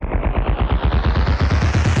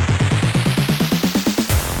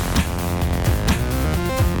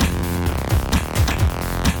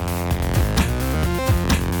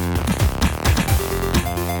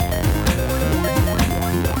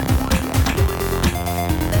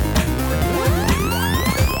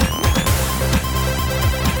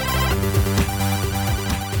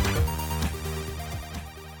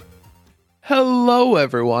Hello,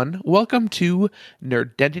 everyone. Welcome to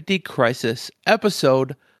Nerdentity Crisis,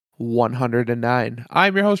 episode 109.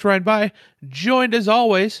 I'm your host, Ryan By, joined as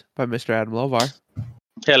always by Mr. Adam Lovar.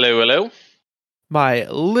 Hello. My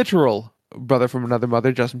literal brother from another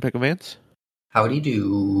mother, Justin Pickavance. Howdy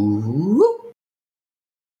do.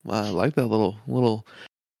 I like that little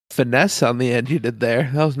finesse on the end you did there.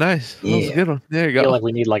 That was nice. That was a good one. There you I feel go. like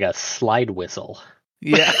we need like a slide whistle.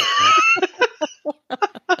 Yeah.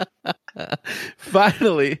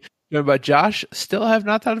 Finally, joined by Josh. Still have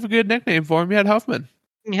not thought of a good nickname for him yet, Huffman.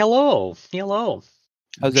 Hello. How's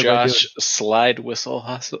everybody Josh Slide Whistle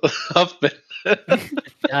Huffman.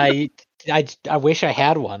 I wish I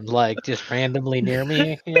had one, like just randomly near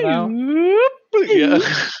me. You know, Yeah.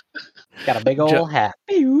 got a big old hat.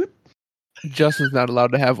 Justin's not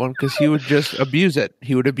allowed to have one because he would just abuse it.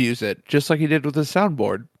 He would abuse it, just like he did with his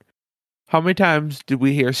soundboard. How many times did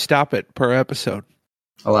we hear "stop it" per episode?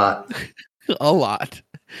 A lot. A lot.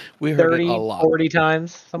 We heard 30, it a lot. 40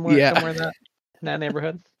 times, somewhere Yeah. in that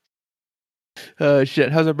neighborhood.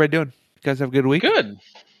 Shit. How's everybody doing? You guys have a good week? Good.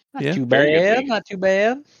 Not Yeah. too Very good bad. week. Not too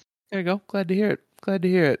bad. There you go. Glad to hear it.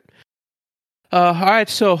 All right,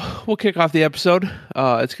 so we'll kick off the episode.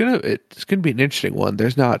 It's gonna be an interesting one.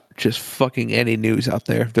 There's not just fucking any news out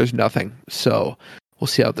there. There's nothing. So we'll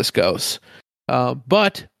see how this goes.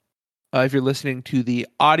 But if you're listening to the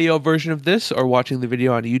audio version of this or watching the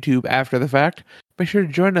video on YouTube after the fact, make sure to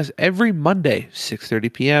join us every Monday,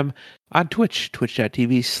 6:30 p.m. on Twitch,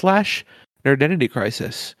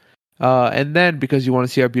 twitch.tv/Nerdentity And then, because you want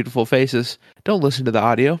to see our beautiful faces, don't listen to the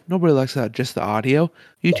audio. Nobody likes just the audio.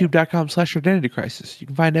 YouTube.com/Nerdentity. You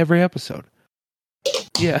can find every episode.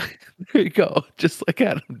 Yeah, there you go. Just like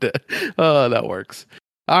Adam did. Oh, that works.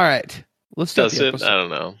 All right. Let's start Does the it? episode. I don't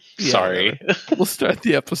know. Yeah, Sorry. We'll start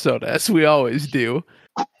the episode as we always do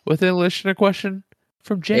with a listener question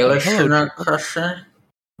from Jacob. Hello. Question.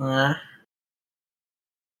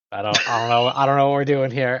 I don't know what we're doing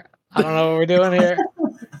here. Hi,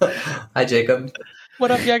 Jacob.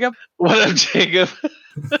 What up, Jacob? What up, Jacob?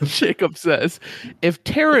 Jacob says, if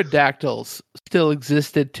pterodactyls still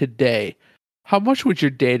existed today, how much would your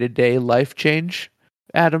day-to-day life change?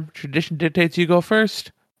 Adam, tradition dictates you go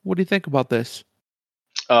first. What do you think about this?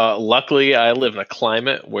 Luckily, I live in a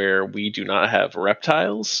climate where we do not have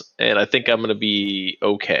reptiles, and I think I'm going to be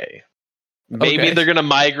okay. Maybe Okay. they're going to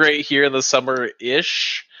migrate here in the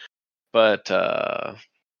summer-ish, but I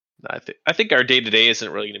think our day-to-day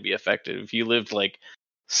isn't really going to be affected. If you lived like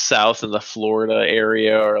south in the Florida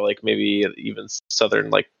area, or like maybe even southern,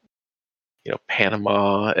 like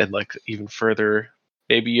Panama, and like even further,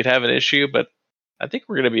 maybe you'd have an issue. But I think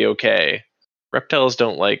we're going to be okay. Reptiles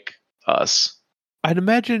don't like us. I'd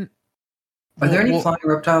imagine... Are there any Well, flying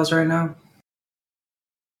reptiles right now?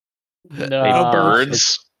 Maybe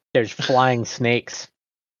birds. There's flying snakes,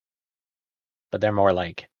 but they're more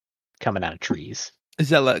like coming out of trees. is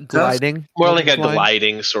that like gliding? More like a Flying?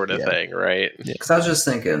 gliding sort of Yeah. thing, right? Because I was just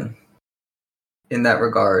thinking, in that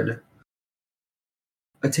regard,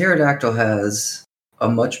 a pterodactyl has a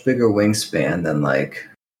much bigger wingspan than like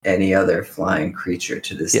any other flying creature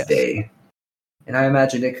to this Yes. day. And I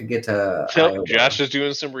imagine it could get to Iowa. Josh is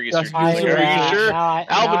doing some research. Josh is doing Are some you sure? Now I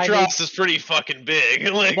Albatross is pretty fucking big.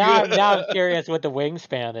 Like, now I'm curious what the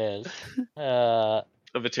wingspan is.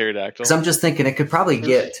 of a pterodactyl. Because I'm just thinking it could probably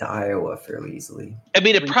get to Iowa fairly easily. I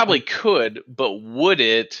mean, it probably could, but would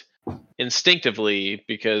it instinctively?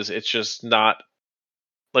 Because it's just not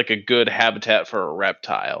like a good habitat for a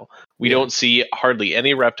reptile. We Yeah. don't see hardly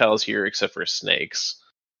any reptiles here except for snakes.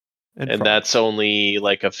 And frogs. that's only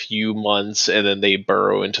like a few months, and then they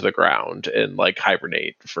burrow into the ground and like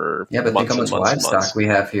hibernate for Yeah, but think months how and much months and livestock months. we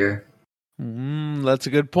have here. That's a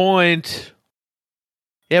good point.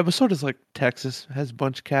 Yeah, but so does like Texas. It has a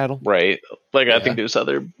bunch of cattle. Right. Like, I Yeah. think there's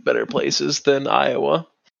other better places than Iowa.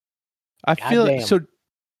 I feel like Goddamn. so.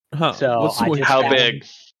 So what's I the just How found- big?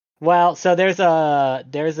 Well, so there's a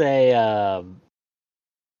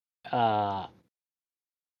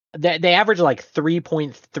they average like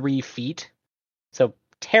 3.3 feet. So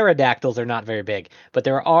pterodactyls are not very big, but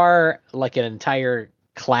there are like an entire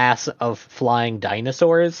class of flying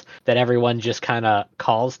dinosaurs that everyone just kind of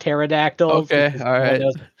calls pterodactyls. Okay, It's all right. one of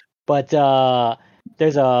those. But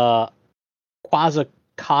there's a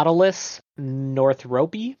Quasicautilus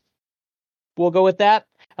northropy. We'll go with that.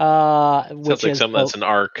 Sounds Which like is something that's an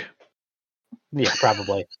arc. yeah,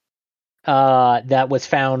 probably. That was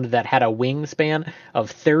found that had a wingspan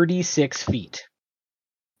of 36 feet.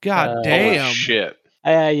 God Holy damn. Oh, shit.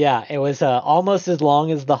 Yeah, it was almost as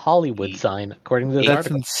long as the Hollywood sign, according to this That's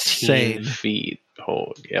article. insane. 10 feet.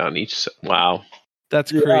 Oh, yeah, on each side. Wow.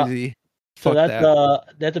 That's Yeah. crazy. So Fuck that.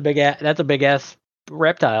 that's a big ass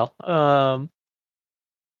reptile.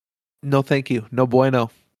 No, thank you. No bueno.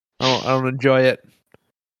 I don't enjoy it.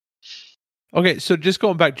 Okay, so just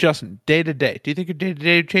going back, Justin, day to day. Do you think your day to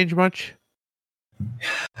day would change much?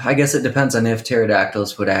 I guess it depends on if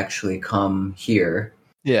pterodactyls would actually come here.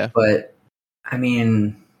 Yeah. But, I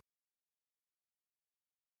mean,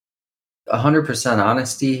 100%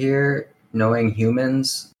 honesty here, knowing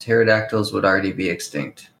humans, pterodactyls would already be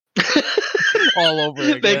extinct. All over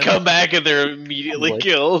again. They come back and they're immediately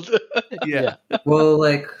killed. Yeah. Well,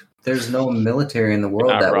 like, there's no military in the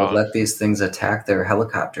world Not that wrong. would let these things attack their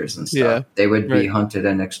helicopters and stuff. Yeah, They would be right. hunted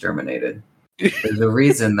and exterminated. There's a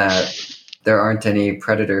reason that there aren't any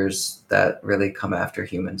predators that really come after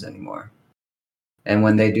humans anymore. And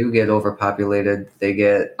when they do get overpopulated, they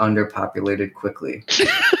get underpopulated quickly.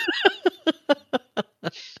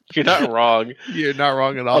 You're not wrong. You're not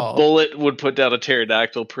wrong at A all. bullet would put down a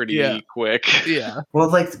pterodactyl pretty Yeah. quick. Yeah. Well,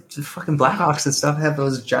 like, the fucking Blackhawks and stuff have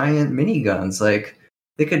those giant miniguns. Like,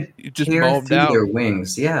 they could You just tear mow them through down. their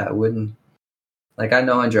wings. Yeah, it wouldn't. Like, I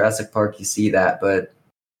know in Jurassic Park you see that, but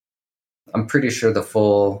I'm pretty sure the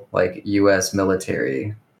full, like, U.S.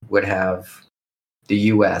 military would have the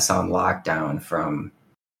U.S. on lockdown from.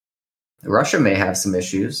 Russia may have some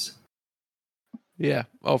issues. Yeah.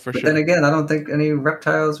 Oh, for But sure. then again, I don't think any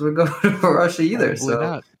reptiles would go to Russia either. Probably So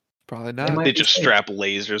not. Probably They not. might- They just strap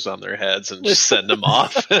lasers on their heads and just send them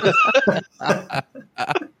off.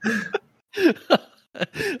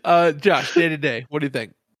 Josh, day to day, what do you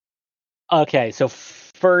think? Okay, so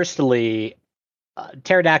firstly,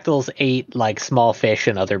 pterodactyls ate like small fish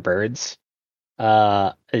and other birds.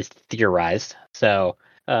 Is theorized. So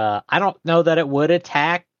I don't know that it would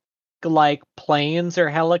attack like planes or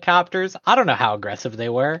helicopters. I don't know how aggressive they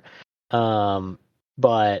were,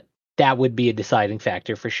 but that would be a deciding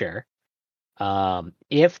factor for sure.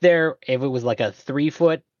 If it was like a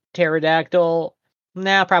 3-foot pterodactyl,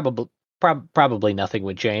 nah, probably nothing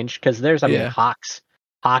would change because there's Yeah. hawks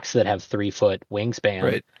that have 3-foot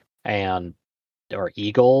wingspan, Right. or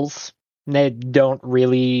eagles. They don't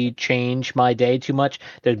really change my day too much.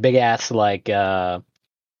 There's big ass like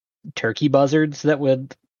turkey buzzards that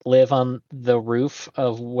would live on the roof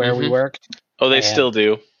of where we Mhm. worked. Oh, they And still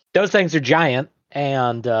do. those things are giant,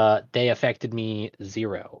 and they affected me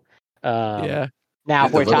zero. Yeah. Now,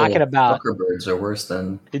 if the we're talking little about fucker birds are worse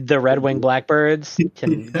than. the red-winged blackbirds,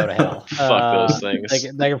 can go to hell. Fuck those things.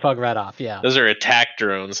 They can fuck right off. Yeah. Those are attack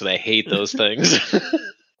drones, and I hate those things.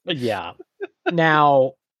 Yeah.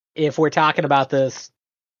 Now, if we're talking about this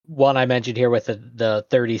one I mentioned here with the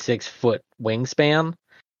 36-foot wingspan,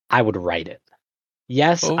 I would write it.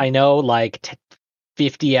 Yes, Oh. I know, like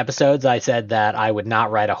 50 episodes I said that I would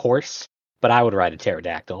not ride a horse, but I would ride a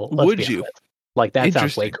pterodactyl. Let's Would be you? honest. Like, that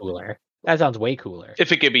sounds way Interesting. cooler. That sounds way cooler.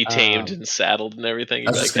 If it could be tamed and saddled and everything,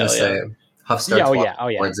 I you'd was be just like, gonna hell yeah. say, Huff starts Oh, yeah, walking oh,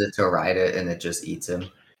 yeah. towards it to ride it, and it just eats him.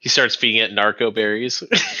 He starts feeding it narco berries.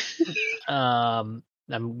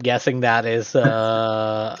 I'm guessing that is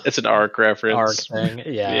It's an arc arc reference. thing.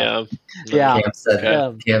 Yeah. Yeah.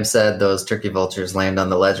 Yeah. Cam said those turkey vultures land on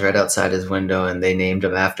the ledge right outside his window, and they named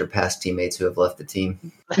him after past teammates who have left the team.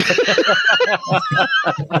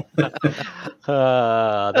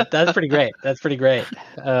 That's pretty great. That's pretty great.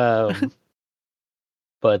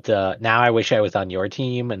 But now I wish I was on your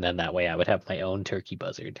team, and then that way I would have my own turkey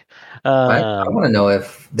buzzard. I want to know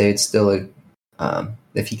if they'd still,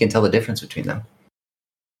 if you can tell the difference between them.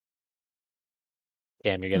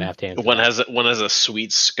 Damn, you're gonna have to answer. One that. has a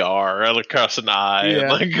sweet scar across an eye.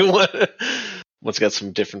 Yeah. And one's got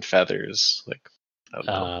some different feathers. Like, I don't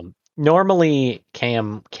know. Normally,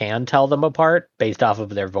 Cam can tell them apart based off of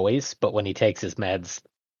their voice, but when he takes his meds,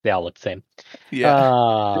 they all look the same.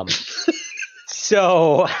 Yeah.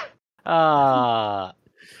 So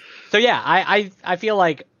yeah, I feel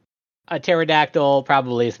like a pterodactyl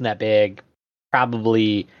probably isn't that big.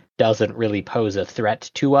 Probably doesn't really pose a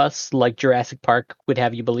threat to us like Jurassic Park would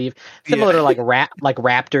have you believe. Similar to like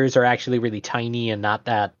raptors are actually really tiny and not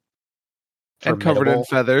that And covered in formidable.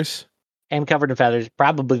 feathers. And covered in feathers.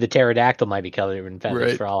 Probably the pterodactyl might be covered in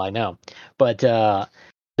feathers Right. for all I know. But so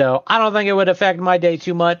I don't think it would affect my day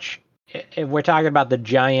too much. If we're talking about the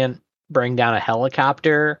giant bring down a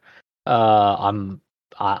helicopter, I'll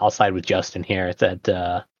side with Justin here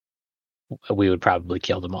that we would probably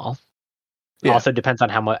kill them all. Yeah. Also depends on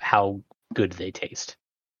how good they taste.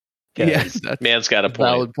 'Cause Yes, that's Man's got a a point.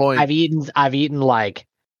 valid point. I've eaten like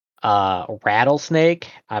rattlesnake.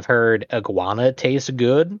 I've heard iguana tastes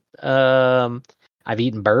good. I've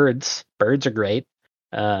eaten birds. Birds are great.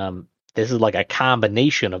 This is like a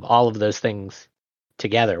combination of all of those things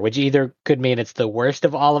together, which either could mean it's the worst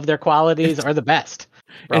of all of their qualities or the best.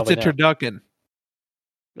 for all It's a we know. turducken.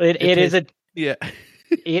 It is a Yeah.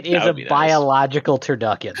 It is That a would be nice. biological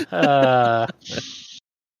turducken.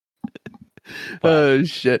 But Oh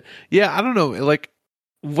shit. Yeah, I don't know. Like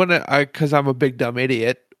when because I'm a big dumb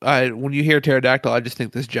idiot. When you hear pterodactyl, I just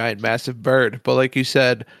think this giant, massive bird. But like you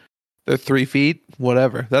said, they're 3 feet.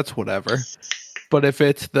 Whatever. That's whatever. But if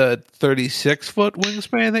it's the 36-foot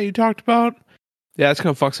wingspan that you talked about, yeah, it's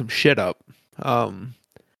gonna fuck some shit up.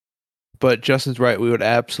 But Justin's right. We would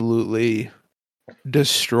absolutely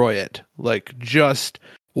destroy it. Like just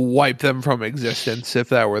wipe them from existence if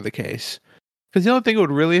that were the case. Because the only thing it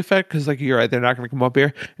would really affect, because like you're right, they're not going to come up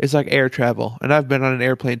here, is like air travel. And I've been on an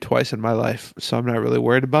airplane twice in my life, so I'm not really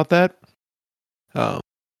worried about that.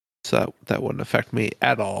 So that wouldn't affect me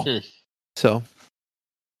at all. So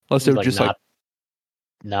unless it would just like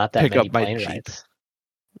not that pick many up my plane Jeep. rides.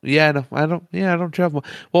 Yeah, no, I don't. Yeah, I don't travel.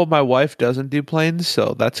 Well, my wife doesn't do planes,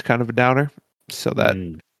 so that's kind of a downer. So that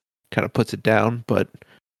kind of puts it down. But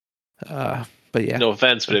yeah. No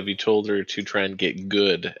offense, but have you told her to try and get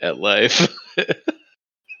good at life?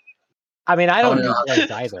 I mean, I don't Oh, do no. planes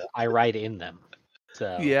either. I ride in them.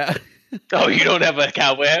 So Yeah. Oh, you don't have a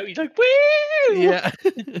cowboy hat? You're like, woo! Yeah.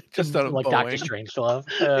 Just on a like Doctor Boeing. Strangelove.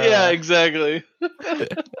 Yeah, exactly.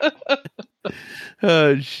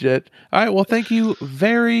 Oh shit. All right, well thank you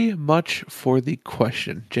very much for the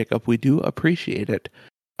question, Jacob. We do appreciate it.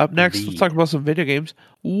 Up next, let's Indeed. talk about some video games.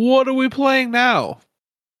 What are we playing now?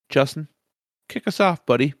 Justin, kick us off,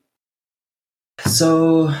 buddy.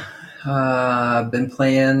 So, I've been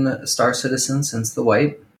playing Star Citizen since the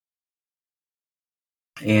wipe,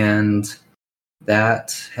 and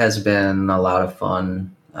that has been a lot of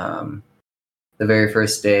fun. The very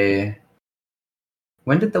first day.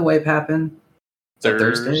 When did the wipe happen? Is that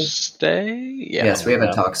Thursday? Yeah. Yes, we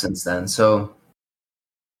haven't talked since then. So,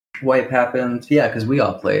 wipe happened, yeah, because we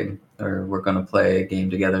all played, or we're going to play a game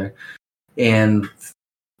together, and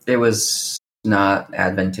it was not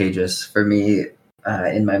advantageous for me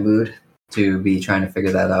in my mood to be trying to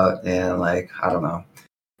figure that out, and like, I don't know,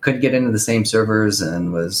 couldn't get into the same servers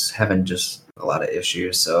and was having just a lot of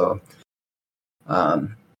issues. So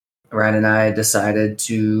Ryan and I decided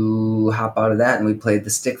to hop out of that, and we played the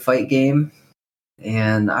stick fight game,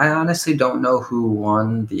 and I honestly don't know who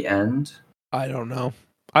won the end. I don't know.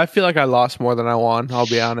 I feel like I lost more than I won, I'll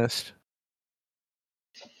be honest.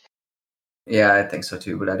 Yeah, I think so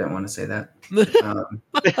too, but I didn't want to say that.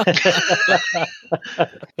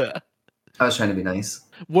 I was trying to be nice.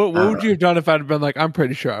 What would you have done if I'd been like, I'm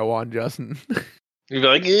pretty sure I won, Justin? You'd be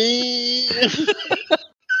like, "Eh."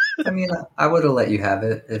 I mean, I would have let you have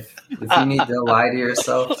it if you need to lie to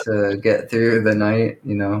yourself to get through the night.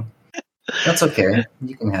 You know, that's okay.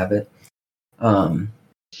 You can have it.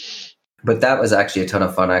 But that was actually a ton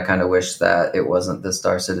of fun. I kind of wish that it wasn't the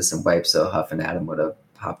Star Citizen wipe, so Huff and Adam would have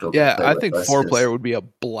hopped over. Yeah, to play I with think us, 4-player would be a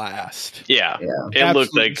blast. Yeah. Yeah, It looked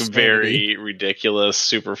Absolute like insanity. very ridiculous,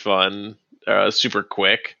 super fun, super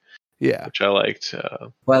quick, Yeah. which I liked.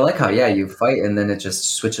 well, I like how you fight and then it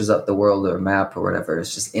just switches up the world or map or whatever.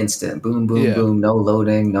 It's just instant, boom, boom, Yeah. boom. No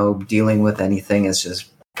loading, no dealing with anything. It's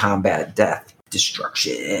just combat, death,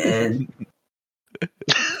 destruction.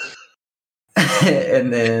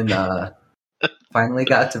 And then finally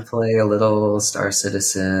got to play a little Star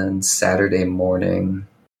Citizen Saturday morning.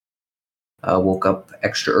 Woke up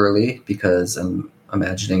extra early because I'm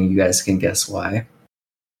imagining you guys can guess why.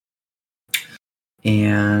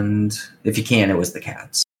 And if you can, it was the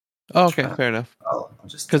cats. Oh, okay, fair enough. I'll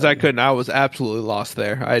just Because tell I you. couldn't. I was absolutely lost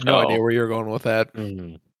there. I had no Oh. idea where you were going with that.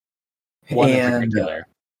 One in And, particular.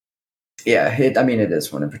 Yeah, it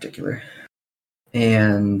is one in particular.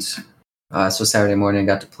 And so Saturday morning,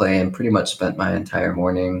 got to play and pretty much spent my entire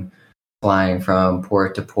morning flying from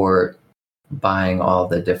port to port, buying all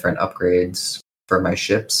the different upgrades for my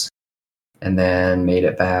ships, and then made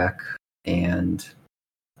it back. And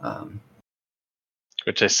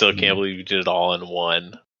Which I still can't believe you did it all in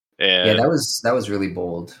one. And yeah, that was really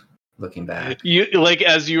bold looking back. you like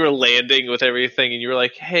as you were landing with everything, and you were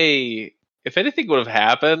like, "Hey, if anything would have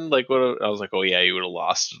happened, like what?" I was like, "Oh yeah, you would have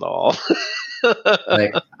lost it all."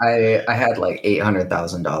 Like I had like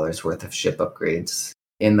 $800,000 worth of ship upgrades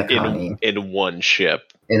in the Connie, in one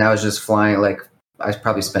ship. and I was just flying. Like I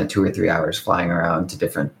probably spent 2 or 3 hours flying around to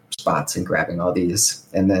different spots and grabbing all these,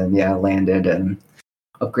 and then landed and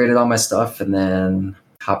upgraded all my stuff, and then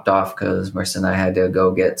hopped off because Marissa and I had to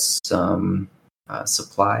go get some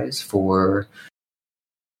supplies for.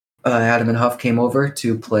 Adam and Huff came over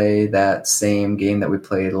to play that same game that we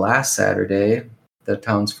played last Saturday, the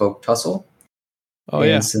Townsfolk Tussle. Oh, And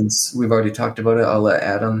yeah. since we've already talked about it, I'll let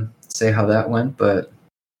Adam say how that went. But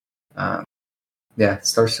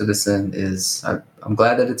Star Citizen is. I'm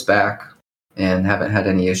glad that it's back. and haven't had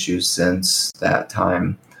any issues since that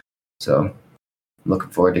time. So I'm looking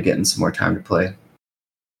forward to getting some more time to play.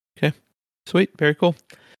 Sweet, very cool.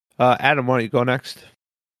 Adam, why don't you go next?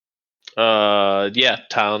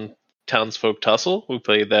 Townsfolk Tussle. We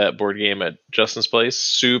played that board game at Justin's place.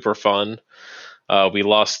 Super fun. We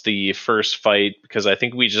lost the first fight because I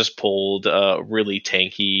think we just pulled a really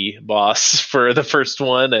tanky boss for the first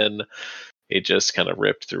one, and it just kind of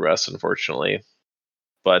ripped through us, unfortunately.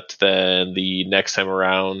 But then the next time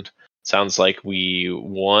around, sounds like we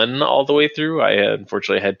won all the way through. I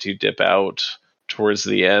unfortunately had to dip out towards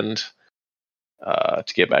the end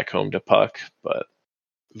to get back home to Puck, but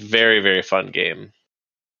very, very fun game.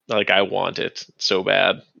 Like, I want it so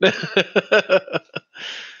bad.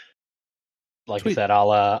 Like Sweet. I said,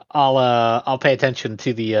 I'll pay attention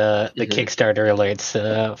to the Kickstarter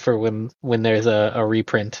alerts for when there's a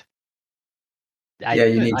reprint.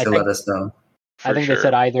 You need to think, let us know. I think they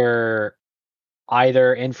said either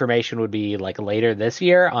information would be like later this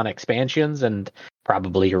year on expansions, and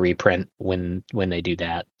probably a reprint when they do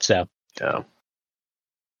that. So Yeah.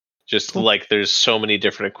 Just Cool. like there's so many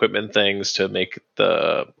different equipment things to make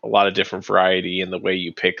a lot of different variety in the way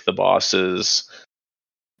you pick the bosses.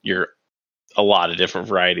 You're a lot of different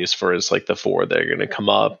varieties for as like the 4 that are going to come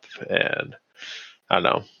up, and I don't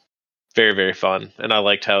know, very, very fun. And I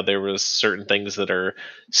liked how there was certain things that are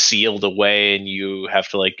sealed away, and you have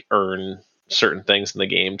to like earn certain things in the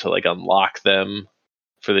game to like unlock them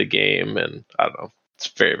for the game. And I don't know, it's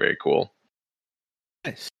very, very cool.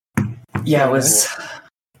 Nice. Yeah, it was.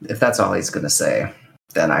 If that's all he's gonna say,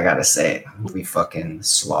 then I gotta say we fucking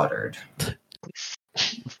slaughtered.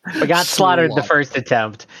 we got slaughtered the first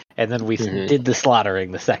attempt, and then we Mhm. did the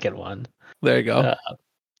slaughtering the second one. There you go.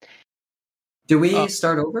 Do we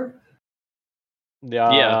start over?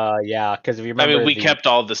 Yeah. Because if you I remember, mean, we kept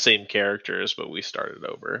all the same characters, but we started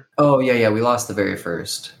over. Oh yeah, we lost the very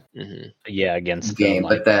first against game,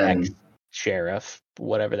 but then ex-sheriff,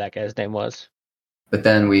 whatever that guy's name was. But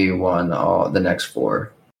then we won all the next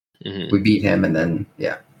 4. Mm-hmm. We beat him, and then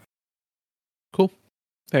Cool.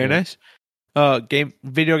 Very nice.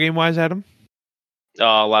 Video game wise, Adam?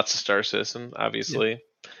 Lots of Star Citizen, obviously.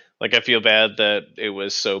 Like, I feel bad that it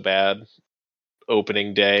was so bad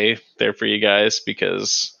opening day there for you guys,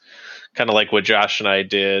 because kind of like what Josh and I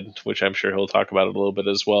did, which I'm sure he'll talk about it a little bit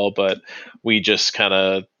as well, but we just kind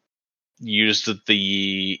of used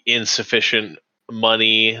the insufficient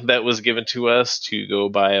money that was given to us to go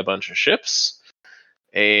buy a bunch of ships,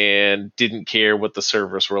 and didn't care what the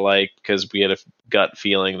servers were like, because we had a gut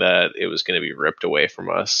feeling that it was going to be ripped away from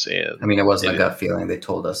us. And I mean, it wasn't a gut feeling. They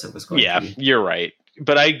told us it was going to be. Yeah, you're right.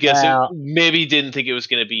 But I guess maybe didn't think it was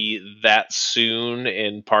going to be that soon,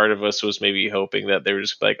 and part of us was maybe hoping that they were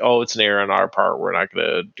just like, oh, it's an error on our part, we're not going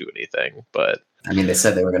to do anything. But I mean, they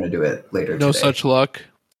said they were going to do it later No today. such luck.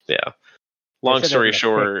 yeah. Long story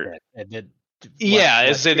short,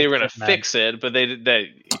 I said they were going to fix it, but they did that.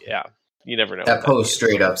 Yeah, you never know. That post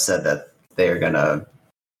straight up said that they were going to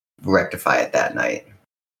rectify it that night.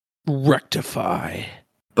 Rectify.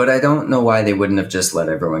 But I don't know why they wouldn't have just let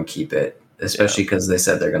everyone keep it, especially because they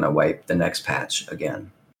said they're going to wipe the next patch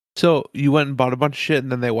again. So you went and bought a bunch of shit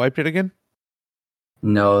and then they wiped it again?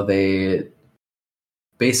 No, they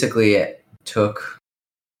basically took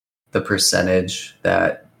the percentage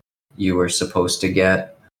that you were supposed to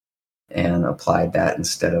get and applied that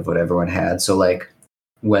instead of what everyone had. So like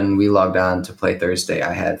when we logged on to play Thursday,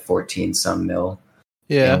 I had 14 some mil.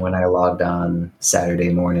 Yeah. And when I logged on Saturday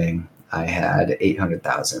morning, I had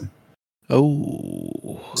 800,000.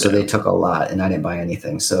 Oh. So they took a lot, and I didn't buy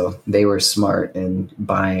anything. So they were smart in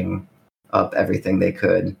buying up everything they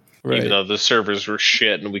could. Right. Even though the servers were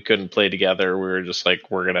shit and we couldn't play together, we were just like,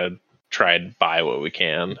 we're gonna try and buy what we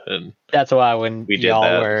can. And that's why when we did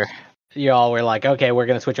y'all were like, okay, we're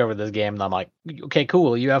gonna switch over to this game, and I'm like, okay,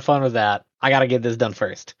 cool, you have fun with that. I gotta get this done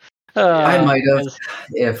first. I might have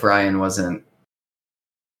if Ryan wasn't.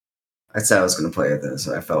 I said I was going to play with this,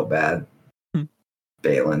 so I felt bad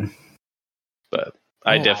bailing. But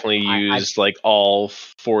I definitely used like all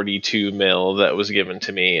 42 mil that was given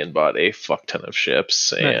to me and bought a fuck ton of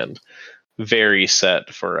ships, and very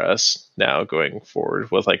set for us now going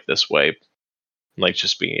forward with like this wipe, like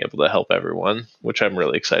just being able to help everyone, which I'm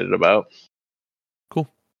really excited about. Cool.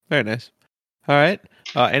 Very nice. All right.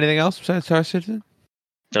 Anything else besides Star Citizen?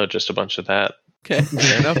 No, just a bunch of that. Okay.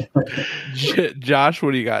 Fair enough. Josh,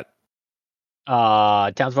 what do you got?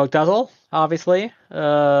 Townsfolk Tussle, obviously.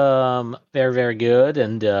 Very, very good.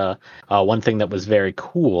 And one thing that was very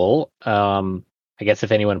cool, I guess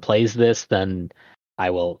if anyone plays this, then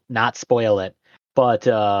I will not spoil it. But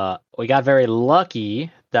we got very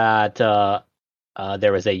lucky that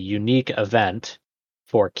there was a unique event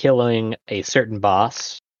for killing a certain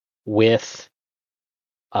boss with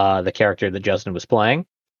the character that Justin was playing,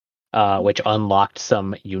 which unlocked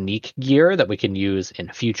some unique gear that we can use in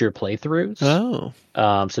future playthroughs. Oh.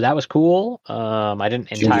 So that was cool. I didn't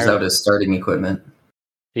Changes entirely. out his starting equipment.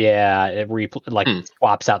 Yeah, it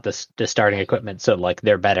swaps out the starting equipment, so like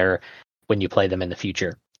they're better when you play them in the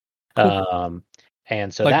future. Cool.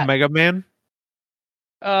 And so Like that Mega Man?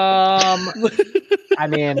 I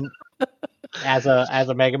mean, as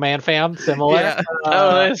a Mega Man fan, similar. Yeah.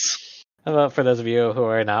 Nice. For those of you who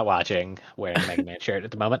are not watching, wearing a Mega Man shirt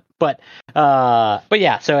at the moment, but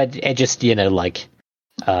yeah, so it just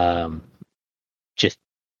just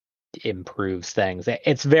improves things.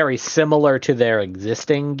 It's very similar to their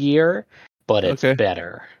existing gear, but it's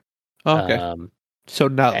better. Okay. So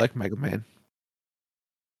not like Mega Man.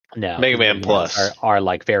 No, Mega Man Plus are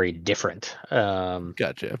like very different.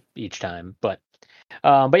 Gotcha. Each time, but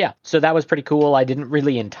yeah, so that was pretty cool. I didn't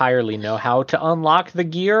really entirely know how to unlock the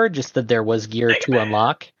gear, just that there was gear to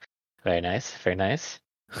unlock. Very nice, very nice.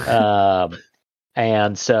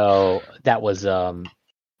 And so that was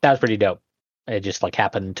pretty dope. It just like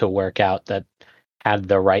happened to work out that had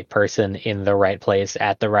the right person in the right place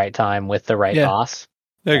at the right time with the right boss.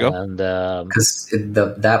 There you go. And because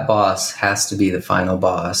that boss has to be the final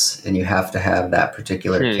boss, and you have to have that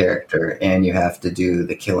particular character, and you have to do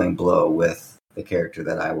the killing blow with the character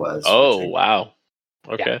that I was. Oh wow!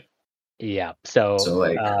 Okay. Yeah. So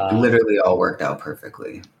like it literally all worked out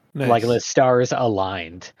perfectly. Nice. Like the stars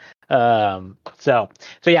aligned. So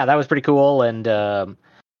yeah, that was pretty cool. And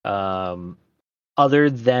other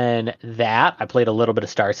than that, I played a little bit of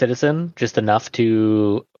Star Citizen, just enough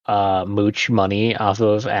to mooch money off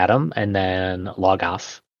of Adam and then log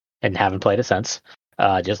off, and haven't played it since.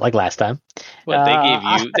 Just like last time. What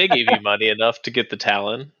they gave you money enough to get the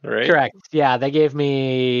Talon, right? Correct. Yeah, they gave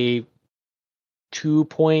me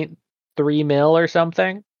 2.3 mil or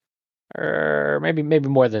something. Or maybe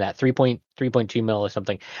more than that, 3.2 mil or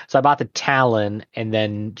something. So I bought the Talon and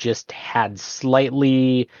then just had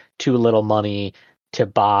slightly too little money to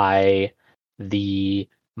buy the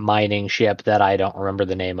mining ship that I don't remember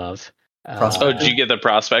the name of. Did you get the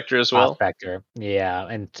Prospector as well? Prospector, yeah.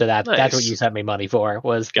 And so that's what you sent me money for,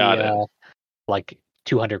 was like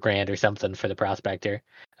 200 grand or something for the Prospector.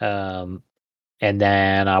 And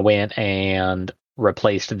then I went and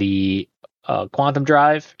replaced the quantum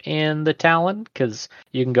drive in the Talon, because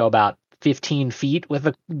you can go about 15 feet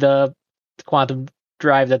with the quantum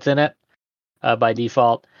drive that's in it by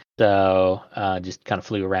default. So just kind of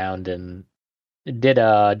flew around and did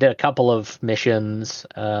a couple of missions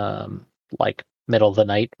like middle of the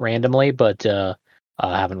night randomly, but I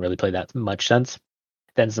haven't really played that much since.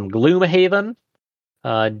 Then some Gloomhaven,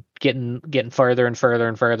 getting further and further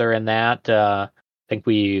and further in that. I think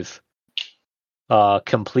we've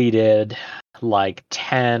completed like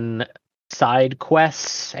 10 side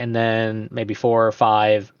quests and then maybe 4 or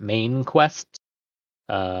 5 main quests.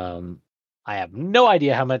 I have no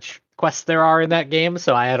idea how much quests there are in that game,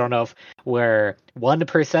 so I don't know if we're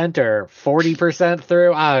 1% or 40%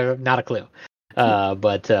 through. Not a clue.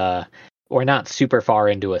 But we're not super far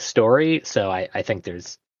into a story, so I think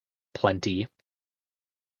there's plenty.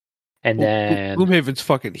 And then Gloomhaven's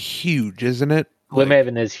fucking huge, isn't it?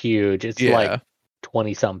 Gloomhaven is huge. It's like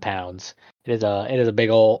 20 some pounds. It is a big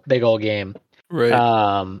old game.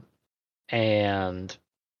 Right. And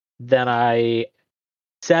then I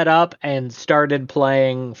set up and started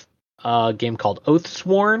playing a game called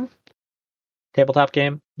Oathsworn, tabletop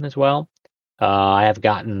game as well. I have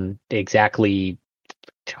gotten exactly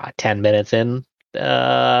 10 minutes in.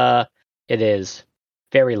 It is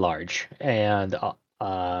very large, and that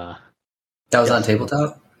was on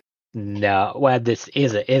tabletop. No, well, this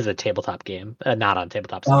is a tabletop game, not on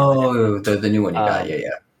tabletop. Oh, the new one you got,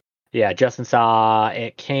 yeah. Justin saw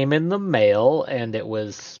it came in the mail, and it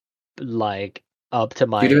was like up to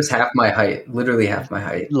my. Dude, it was half my height, literally half my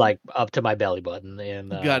height, like up to my belly button. And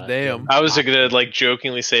goddamn, I was gonna like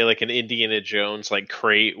jokingly say like an Indiana Jones like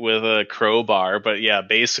crate with a crowbar, but yeah,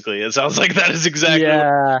 basically it sounds like that is exactly.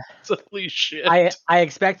 Yeah, holy shit. I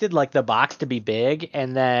expected like the box to be big,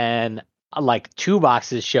 and then like 2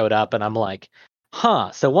 boxes showed up, and I'm like,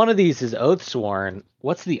 so one of these is Oathsworn.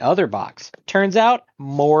 What's the other box? Turns out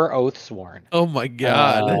more Oathsworn. Oh my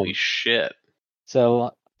god. Holy shit.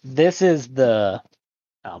 So this is the...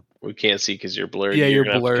 we can't see because you're blurred. Yeah, you're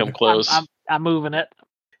blurred. Come close. I'm moving it.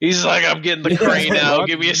 He's like, I'm getting the crane now.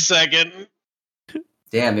 Give me a second.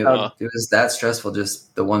 Damn, it was that stressful,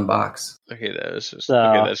 just the one box. Okay, that's just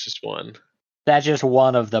one. That's just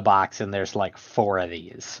one of the box, and there's like 4 of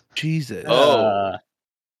these. Jesus.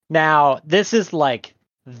 Now, this is like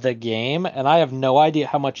the game, and I have no idea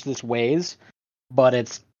how much this weighs, but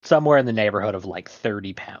it's somewhere in the neighborhood of like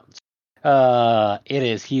 30 pounds. It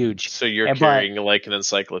is huge. So you're carrying like an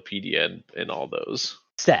encyclopedia in all those.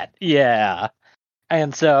 Set, yeah.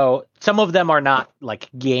 And so some of them are not like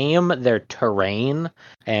game, they're terrain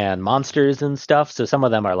and monsters and stuff. So some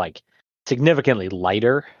of them are like significantly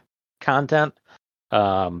lighter content.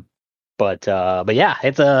 But yeah,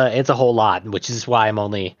 it's a whole lot, which is why I'm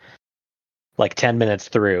only like 10 minutes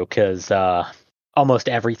through, because almost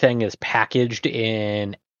everything is packaged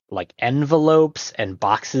in like envelopes and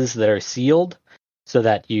boxes that are sealed so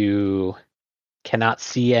that you cannot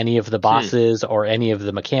see any of the bosses or any of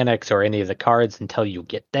the mechanics or any of the cards until you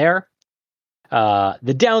get there.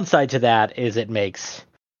 The downside to that is it makes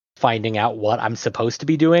finding out what I'm supposed to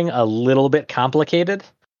be doing a little bit complicated.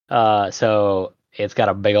 So it's got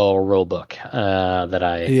a big old rule book that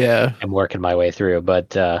I am working my way through, but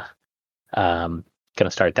gonna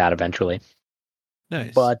start that eventually.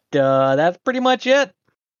 Nice. But that's pretty much it.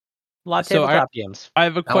 A lot of So tabletop games. I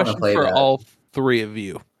have a question for all three of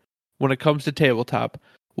you. When it comes to tabletop,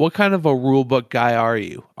 what kind of a rulebook guy are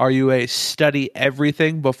you? Are you a study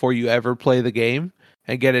everything before you ever play the game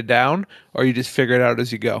and get it down, or you just figure it out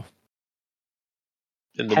as you go?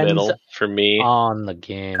 In the middle for me. On the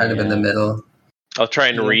game. Kind of in the middle. I'll try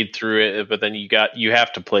and read through it, but then you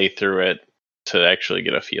have to play through it to actually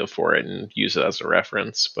get a feel for it and use it as a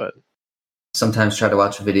reference. But sometimes try to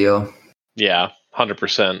watch a video. Yeah,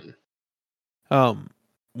 100%.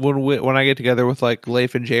 When I get together with like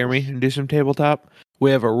Leif and Jeremy and do some tabletop,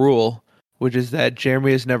 we have a rule, which is that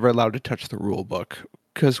Jeremy is never allowed to touch the rule book,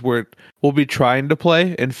 because we'll be trying to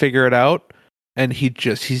play and figure it out, and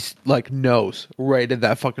he's like knows right in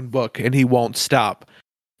that fucking book, and he won't stop,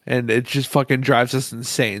 and it just fucking drives us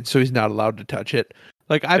insane. So he's not allowed to touch it.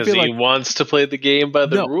 Like I feel like he wants to play the game by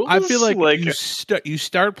the rules. I feel like you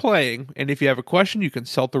start playing, and if you have a question, you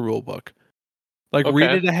consult the rule book. Like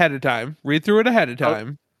read it ahead of time. Read through it ahead of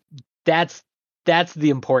time. That's the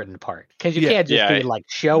important part, because you can't just be like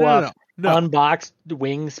show up, unbox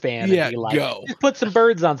Wingspan, and be like, just put some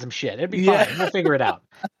birds on some shit. It'd be fine. We'll figure it out.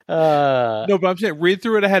 No, but I'm saying read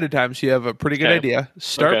through it ahead of time so you have a pretty good idea.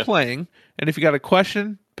 Start playing, and if you got a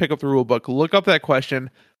question, pick up the rule book, look up that question,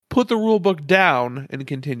 put the rule book down, and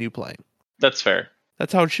continue playing. That's fair.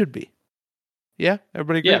 That's how it should be. Yeah,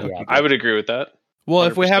 everybody agree? Yeah, I would agree with that. Well,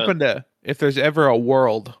 100%. If there's ever a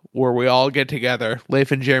world where we all get together,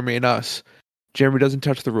 Leif and Jeremy and us, Jeremy doesn't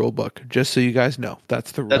touch the rule book, just so you guys know.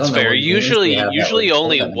 That's the rule. That's fair. Usually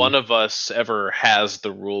only one of us ever has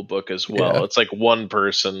the rule book as well. Yeah. It's like one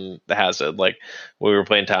person has it. Like when we were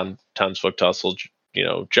playing Townsfolk Tussle,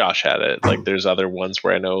 Josh had it. Like there's other ones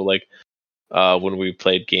where I know, like when we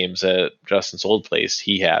played games at Justin's old place,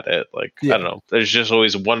 he had it. Like I don't know. There's just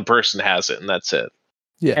always one person has it, and that's it.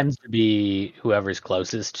 Yeah. Tends to be whoever's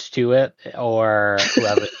closest to it, or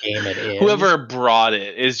whoever's game it is. Whoever brought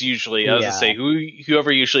it is usually, I was going to say,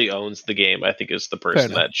 whoever usually owns the game, I think is the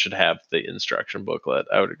person that should have the instruction booklet.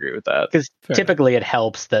 I would agree with that. Because typically it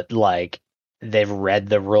helps that, like, they've read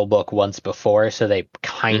the rule book once before, so they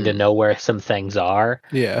kind of know where some things are.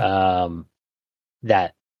 Yeah.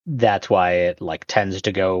 That's why it, like, tends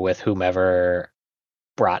to go with whomever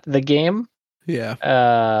brought the game. Yeah.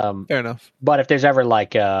 Fair enough. But if there's ever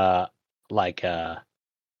I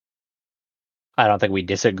don't think we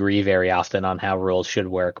disagree very often on how rules should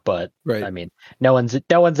work, but I mean, no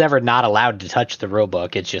one's ever not allowed to touch the rule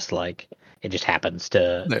book. It's just like it just happens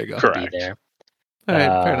to be there. All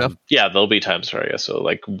right, fair enough. Yeah, there'll be times where I guess so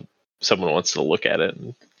like someone wants to look at it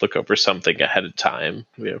and look over something ahead of time.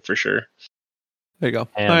 Yeah, for sure. There you go.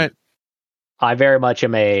 And all right. I very much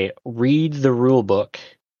am a read the rule book,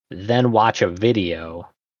 then watch a video,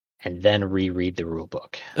 and then reread the rule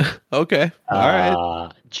book. Okay. All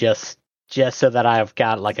right. Just so that I've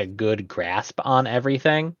got like a good grasp on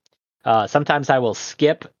everything. Sometimes I will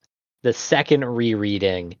skip the second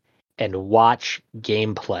rereading and watch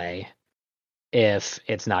gameplay if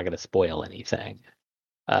it's not going to spoil anything.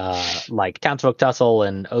 Like Townsfolk Tussle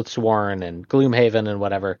and Oathsworn and Gloomhaven and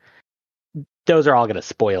whatever. Those are all going to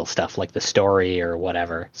spoil stuff like the story or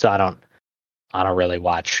whatever. So I don't really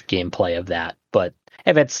watch gameplay of that. But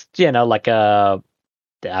if it's, like a,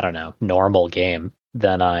 normal game,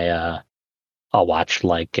 then I'll watch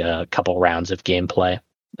like a couple rounds of gameplay.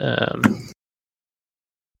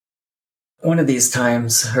 One of these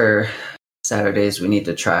times, or Saturdays, we need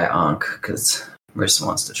to try Ankh, because Marissa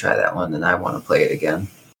wants to try that one, and I want to play it again.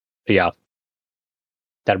 Yeah.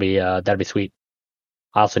 That'd be sweet.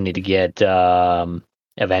 I also need to get,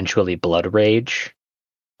 eventually Blood Rage,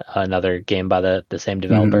 another game by the same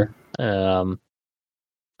developer. I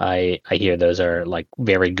I hear those are like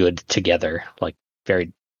very good together, like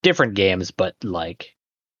very different games, but like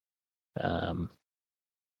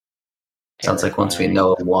Sounds like once we terrifying.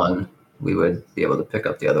 know one, we would be able to pick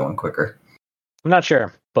up the other one quicker. I'm not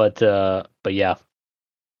sure, but yeah,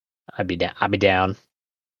 I'd be down.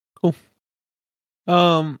 Cool.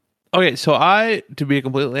 Okay, so to be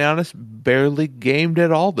completely honest, barely gamed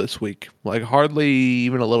at all this week. Like hardly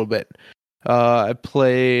even a little bit. I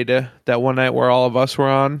played that one night where all of us were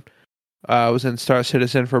on. I was in Star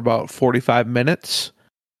Citizen for about 45 minutes,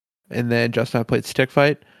 and then Justin and I played Stick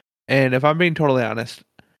Fight. And if I'm being totally honest,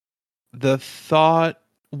 the thought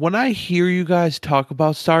when I hear you guys talk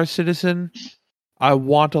about Star Citizen, I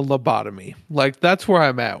want a lobotomy. Like that's where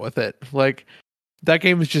I'm at with it. Like that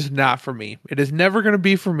game is just not for me. It is never going to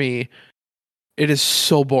be for me. It is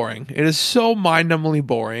so boring. It is so mind-numbingly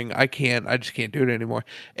boring. I just can't do it anymore.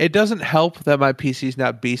 It doesn't help that my PC is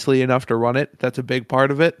not beastly enough to run it. That's a big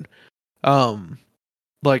part of it.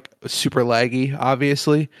 Like super laggy,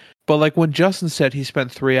 obviously. But like when Justin said he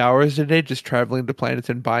spent 3 hours a day just traveling to planets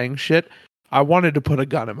and buying shit, I wanted to put a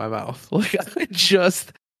gun in my mouth. Like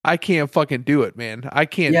I can't fucking do it, man. I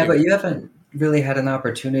can't. Yeah, but you haven't really had an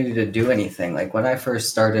opportunity to do anything. Like when I first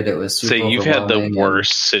started, it was super So you've had the overwhelming,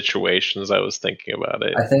 worst situations. I was thinking about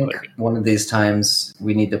it. I think Like, one of these times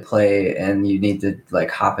we need to play, and you need to like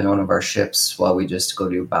hop in one of our ships while we just go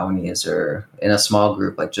do bounties, or in a small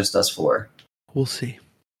group, like just us four. We'll see.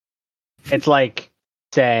 It's like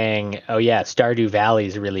saying, "Oh yeah, Stardew Valley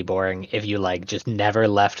is really boring." If you like just never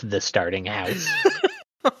left the starting house,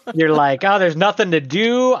 you're like, "Oh, there's nothing to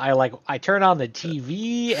do." I turn on the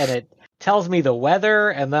TV and it tells me the weather,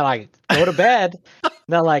 and then I go to bed. And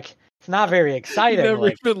then like it's not very exciting. Never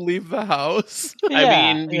Like, even leave the house.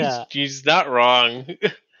 I mean, yeah. he's not wrong.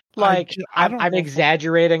 Like I don't I'm know.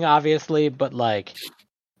 exaggerating, obviously, but like,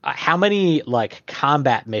 how many like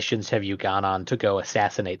combat missions have you gone on to go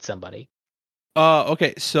assassinate somebody?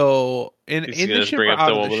 Okay, so in He's the gonna ship bring or up out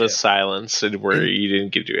the of one the with the ship? silence and where you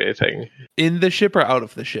didn't get to do anything. In the ship or out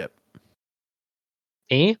of the ship?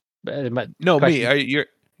 Me? No, Question- me.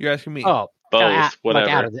 You're asking me. Oh, Both,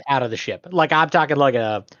 whatever. like out of the ship. Like I'm talking like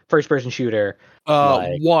a first person shooter.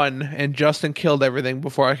 like- One, and Justin killed everything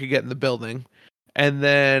before I could get in the building, and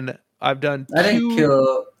then I've done I didn't two.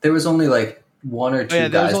 kill. There was only like one or two yeah,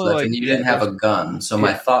 there was guys only, left, like- and you yeah, didn't have there's- a gun. So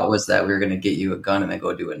my yeah. thought was that we were going to get you a gun and then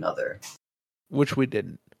go do another. Which we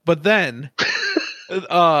didn't. But then,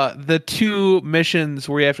 the two missions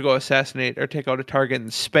where you have to go assassinate or take out a target in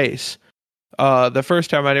space. The first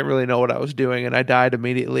time I didn't really know what I was doing, and I died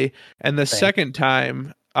immediately. And the Same. second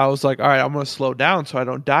time, I was like, all right, I'm going to slow down so I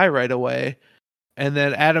don't die right away. And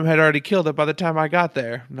then Adam had already killed it by the time I got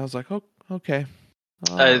there. And I was like, oh, okay.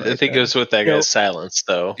 I think it was with that guy's silence,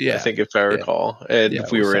 though. Yeah. I think if I recall, and Yeah, if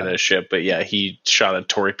it we was were in silent. a ship, but yeah, he shot a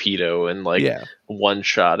torpedo and like yeah. one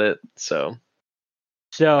shot it. So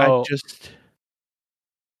So I just.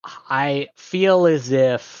 I feel as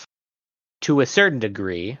if, to a certain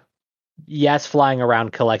degree, yes, flying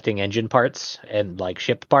around collecting engine parts and like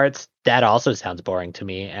ship parts, that also sounds boring to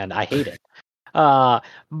me, and I hate it.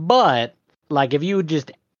 But like if you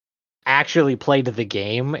just actually played the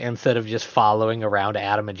game instead of just following around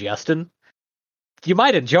Adam and Justin, you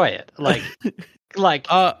might enjoy it. Like,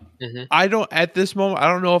 I don't at this moment. I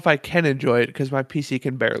don't know if I can enjoy it because my PC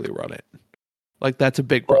can barely run it. Like that's a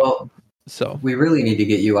big problem. Well, So, we really need to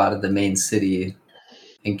get you out of the main city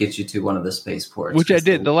and get you to one of the spaceports. which I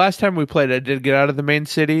did. The last time we played, I did get out of the main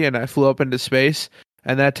city and I flew up into space,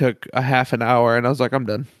 and that took a half an hour. And I was like, I'm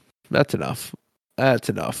done. That's enough. That's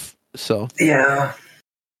enough. So, Yeah.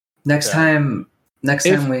 Next Yeah. time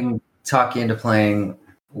If- we talk you into playing,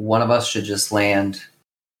 one of us should just land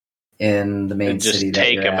in the main And just city. that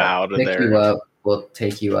take you're him at. out of Pick there. you up. We'll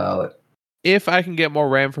take you out. if I can get more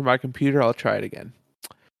RAM for my computer, I'll try it again.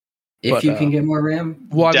 If But, you can get more RAM,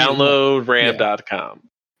 Well, I mean, download ram.com.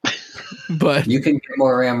 but you can get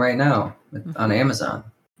more RAM right now on Amazon.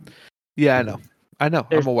 yeah, I know.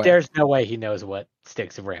 there's, I'm aware. there's no way he knows what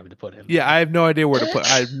sticks of RAM to put in. Yeah, I have no idea where to put.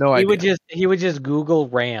 I have no idea. He would just Google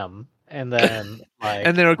RAM and then like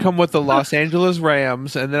And then it would come with the Los Angeles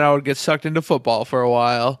Rams, and then I would get sucked into football for a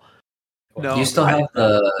while. No, Do you still have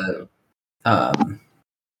the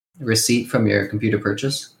receipt from your computer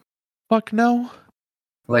purchase? Fuck no.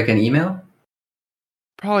 Like an email?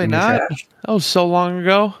 Probably in your not. trash? That was so long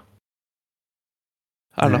ago.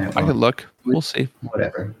 I don't know. Alright, I well, can look. We'll see.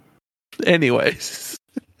 Whatever. Anyways.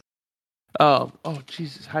 Oh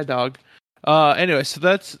Jesus. Hi dog. Anyway, so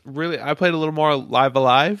that's really I played a little more Live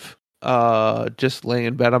Alive. Just laying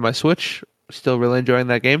in bed on my Switch. Still really enjoying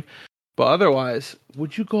that game. But otherwise,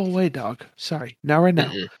 would you go away, dog? Sorry. Not right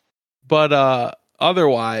now. Mhm. But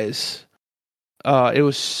Otherwise, it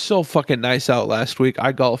was so fucking nice out last week.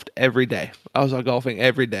 I golfed every day. I was out golfing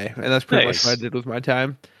every day, and that's pretty much what I did with my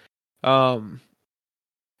time.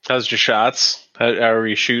 How's your shots? How are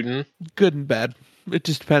you shooting? Good and bad. It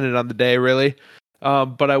just depended on the day, really.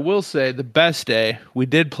 But I will say the best day, we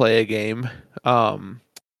did play a game,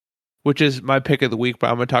 which is my pick of the week, but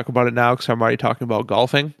I'm going to talk about it now because I'm already talking about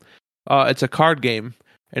golfing. It's a card game,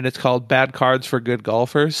 and it's called Bad Cards for Good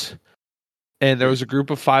Golfers. And there was a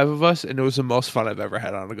group of 5 of us, and it was the most fun I've ever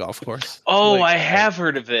had on a golf course. Oh, like, I have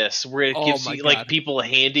heard of this, where it gives you, God. like, people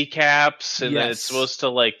handicaps, and then it's Yes. supposed to,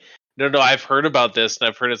 like... No, I've heard about this, and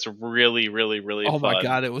I've heard it's really, really, really fun. Oh my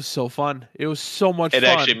God, it was so fun. It was so much fun. It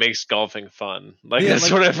actually makes golfing fun. Like, Yeah, that's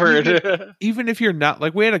like, what I've heard. Even if you're not,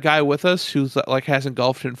 like, we had a guy with us who's, like, hasn't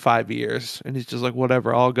golfed in 5 years, and he's just like,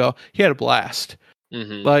 whatever, I'll go. He had a blast.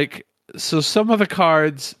 Mm-hmm. Like, so some of the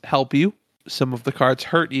cards help you, some of the cards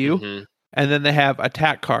hurt you, Mm-hmm. and then they have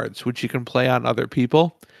attack cards, which you can play on other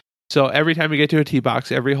people. So every time you get to a tee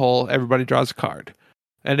box, every hole, everybody draws a card.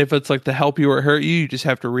 And if it's like to help you or hurt you, you just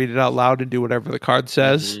have to read it out loud and do whatever the card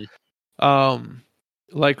says. Mm-hmm.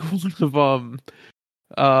 Like one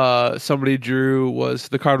of somebody drew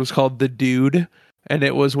the card was called the Dude, and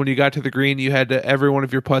it was when you got to the green, you had to every one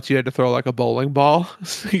of your putts you had to throw like a bowling ball.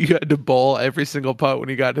 So you had to bowl every single putt when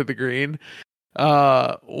you got to the green.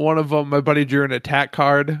 One of them, my buddy drew an attack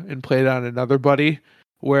card and played on another buddy,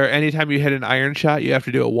 where anytime you hit an iron shot, you have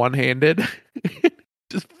to do it one-handed.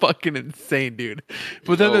 Just fucking insane, dude.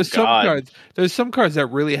 But then there's some cards that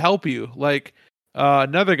really help you. Like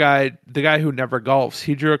another guy, the guy who never golfs,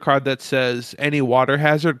 he drew a card that says any water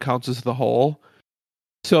hazard counts as the hole.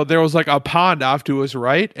 So there was like a pond off to his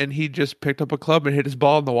right, and he just picked up a club and hit his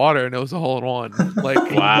ball in the water, and it was a hole in one.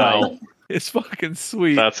 Like, Wow. It's fucking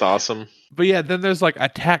sweet. That's awesome. But yeah, then there's like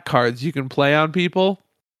attack cards you can play on people.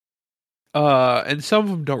 And some of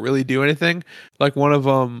them don't really do anything. Like one of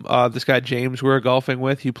them, this guy James we were golfing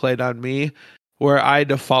with, he played on me, where I had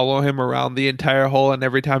to follow him around the entire hole, and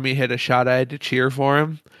every time he hit a shot, I had to cheer for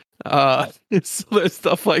him. So there's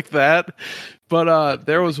stuff like that. But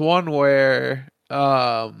there was one where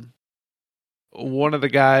one of the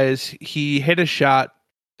guys, he hit a shot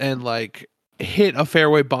and like hit a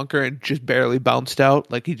fairway bunker and just barely bounced out.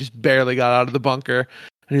 Like he just barely got out of the bunker.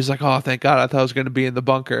 And he's like, oh, thank God, I thought I was going to be in the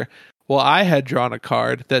bunker. Well, I had drawn a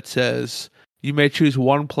card that says you may choose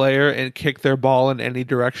one player and kick their ball in any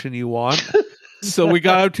direction you want. So we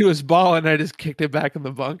got up to his ball and I just kicked it back in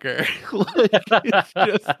the bunker.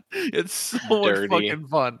 It's so much fucking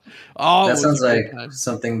fun. Oh, that sounds like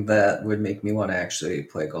something that would make me want to actually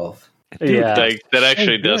play golf. Dude, Yeah, that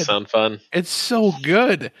actually does sound fun. It's so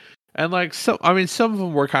good. And like some of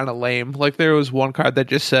them were kind of lame. Like there was one card that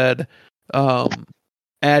just said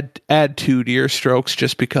add 2 to your strokes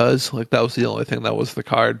just because, like that was the only thing that was the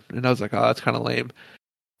card, and I was like, oh, that's kind of lame.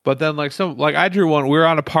 But then like I drew one, we were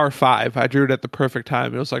on a par 5, I drew it at the perfect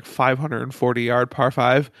time. It was like 540 yard par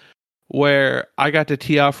 5 where I got to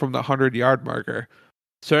tee off from the 100-yard marker,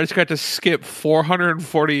 so I just got to skip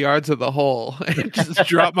 440 yards of the hole and just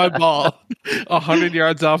drop my ball 100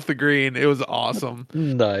 yards off the green. It was awesome.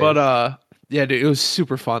 nice. But yeah, dude, it was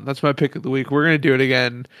super fun. That's my pick of the week. We're gonna do it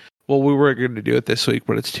again. Well, we were going to do it this week,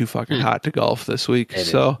 but it's too fucking hot to golf this week. It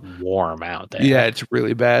so is warm out there. Yeah, it's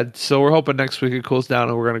really bad. So we're hoping next week it cools down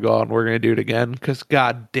and we're going to go out and we're going to do it again because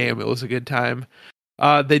god damn, it was a good time.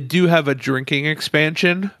 They do have a drinking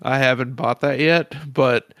expansion. I haven't bought that yet,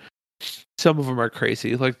 but some of them are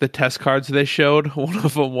crazy. Like the test cards they showed, one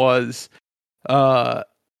of them was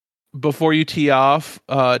before you tee off,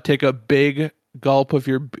 take a big gulp of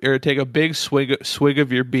take a big swig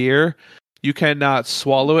of your beer. You cannot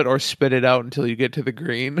swallow it or spit it out until you get to the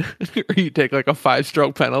green, or you take like a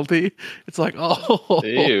 5-stroke penalty. It's like, oh,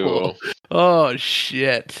 ew. Oh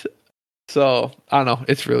shit. So I don't know.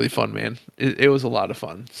 It's really fun, man. It was a lot of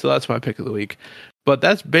fun. So that's my pick of the week. But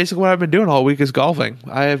that's basically what I've been doing all week is golfing.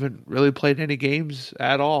 I haven't really played any games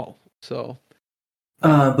at all. So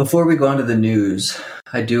before we go on to the news,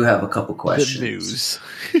 I do have a couple questions. The news.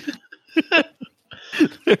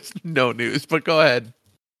 There's no news, but go ahead.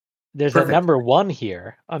 There's Perfect. a number 1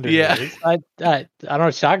 here under Yeah. news. I don't know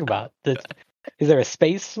what to talk about. Is there a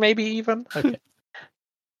space maybe even? Okay.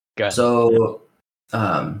 Go ahead. So,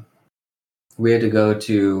 we had to go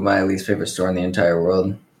to my least favorite store in the entire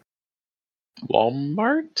world.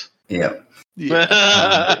 Walmart? Yep.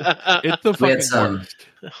 Yeah. It's the We had fucking some- worst.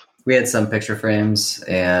 We had some picture frames,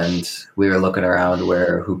 and we were looking around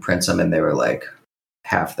who prints them, and they were like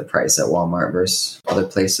half the price at Walmart versus other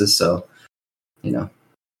places. So,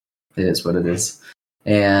 it is what it is.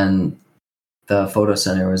 And the photo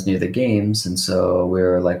center was near the games, and so we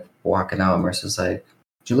were like walking out. And Marissa's like,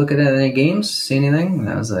 "Did you look at any games? See anything?" And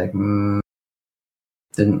I was like,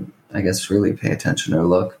 "Didn't, I guess, really pay attention or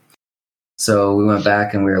look." So we went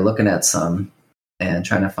back and we were looking at some and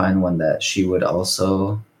trying to find one that she would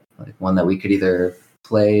also like, one that we could either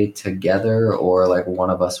play together or like one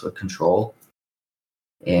of us would control.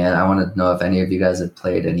 And I wanted to know if any of you guys had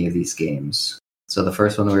played any of these games. So the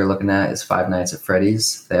first one we were looking at is Five Nights at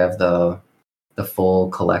Freddy's. They have the full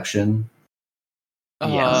collection.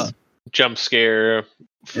 Yes. Jump scare,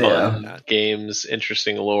 fun games,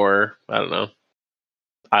 interesting lore. I don't know.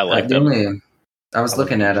 I like them. I was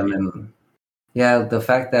looking at them, and the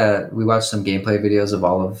fact that we watched some gameplay videos of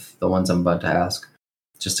all of the ones I'm about to ask,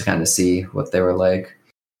 just to kind of see what they were like.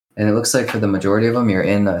 And it looks like for the majority of them, you're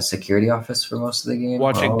in a security office for most of the game.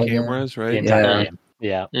 Watching cameras, right? The entire game.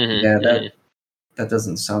 Yeah. Mm-hmm. That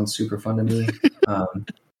doesn't sound super fun to me.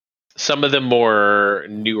 Some of the more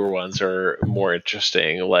newer ones are more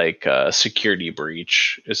interesting, like Security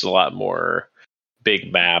Breach is a lot more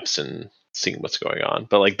big maps and seeing what's going on.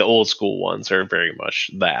 But like the old school ones are very much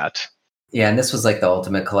that. Yeah, and this was like the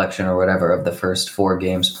Ultimate Collection or whatever of the first 4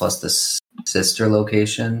 games plus the sister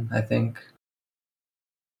location, I think.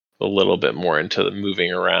 A little bit more into the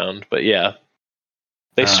moving around, but yeah.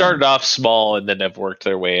 They started off small and then have worked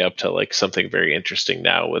their way up to like something very interesting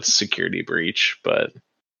now with Security Breach, but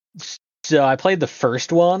So I played the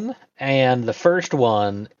first one, and the first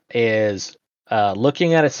one is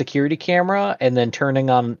looking at a security camera and then turning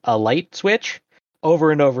on a light switch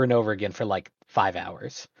over and over and over again for like 5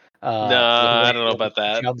 hours. No, I don't know about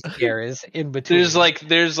that. Jump scares in between.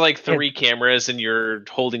 There's like 3 cameras, and you're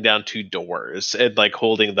holding down 2 doors and like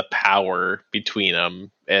holding the power between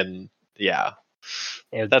them, and yeah,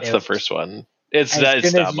 that's the first one. It's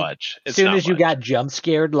not much. As soon as you got jump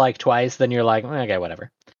scared like twice, then you're like, okay,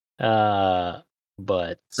 whatever.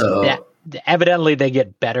 But so evidently they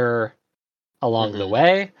get better along the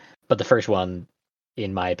way, but the first one,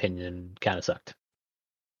 in my opinion, kind of sucked.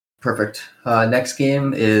 Perfect. Next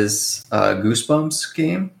game is Goosebumps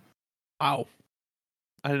game. Wow.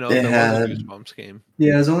 I didn't know there was a Goosebumps game.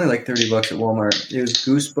 Yeah, it was only like $30 at Walmart. It was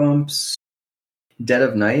Goosebumps Dead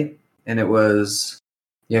of Night, and it was,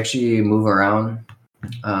 you actually move around.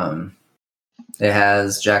 It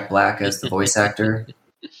has Jack Black as the voice actor,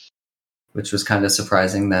 which was kind of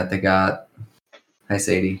surprising that they got. Hi,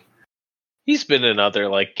 Sadie. He's been in other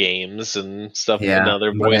like games and stuff, and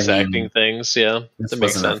other voice acting things. Yeah, this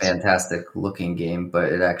wasn't a fantastic looking game,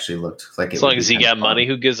 but it actually looked like as long as he got money,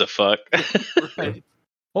 who gives a fuck? Right.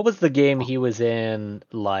 What was the game he was in?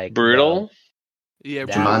 Like Brutal.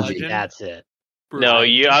 Jumanji. That's it. No,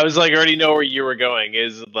 I was like, I already know where you were going.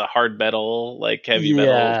 Is the hard metal, like heavy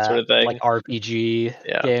metal sort of thing, like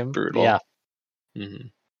RPG game? Brutal. Yeah. Mm-hmm.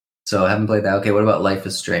 So I haven't played that. Okay, what about Life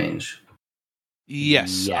is Strange?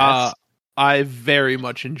 Yes. I very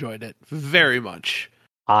much enjoyed it. Very much.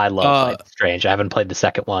 I love Life is Strange. I haven't played the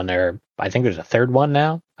second one, or I think there's a third one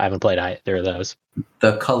now. I haven't played either of those.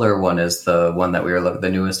 The color one is the one that we were looking, the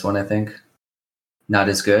newest one, I think. Not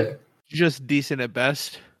as good? Just decent at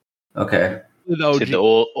best. Okay. The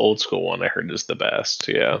old school one I heard is the best,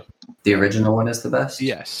 yeah. The original one is the best?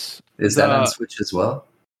 Yes. Is that on Switch as well?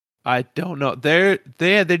 I don't know. They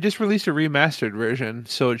just released a remastered version,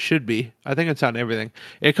 so it should be. I think it's on everything.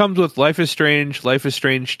 It comes with Life is Strange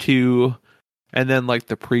 2, and then like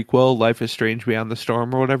the prequel, Life is Strange Beyond the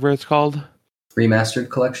Storm or whatever it's called.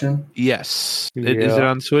 Remastered collection? Yes. Is it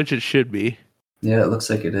on Switch? It should be. Yeah, it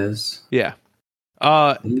looks like it is. Yeah.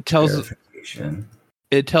 It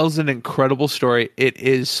tells an incredible story. It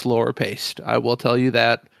is slower paced. I will tell you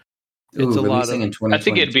that. It's a lot of. I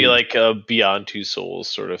think it'd be like a Beyond Two Souls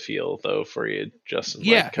sort of feel, though, for you, Justin.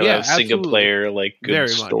 Like, kind of single player, like good very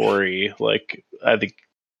story. Much. Like I think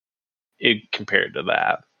it compared to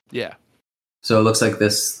that. Yeah. So it looks like the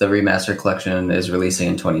remaster collection is releasing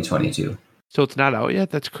in 2022. So it's not out yet.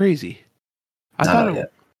 That's crazy. I thought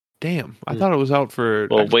yet. Damn, I thought it was out for.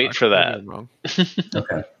 Well, wait for that. Wrong.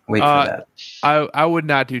 Okay, wait for that. I would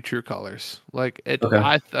not do True Colors. Like it. Okay.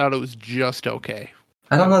 I thought it was just okay.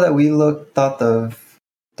 I don't know that we thought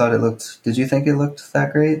it looked. Did you think it looked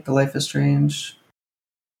that great? The Life is Strange.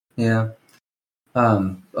 Yeah.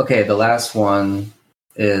 Okay, the last one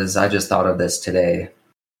is I just thought of this today,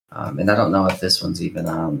 and I don't know if this one's even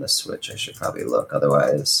on the Switch. I should probably look.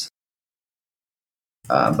 Otherwise,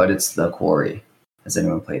 but it's The Quarry. Has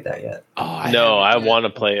anyone played that yet? No, I want to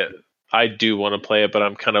play it. I do want to play it, but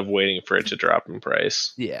I'm kind of waiting for it to drop in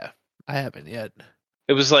price. Yeah, I haven't yet.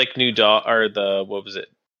 It was like New Dawn, or what was it?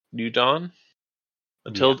 New Dawn?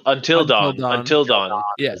 Until Dawn.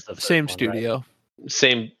 Yeah, same studio.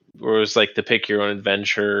 where it was like the pick your own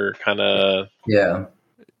adventure kind of. Yeah.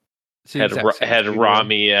 It's the Had exact same had studio.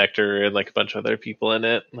 Rami actor and like a bunch of other people in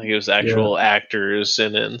it. Like it was actual actors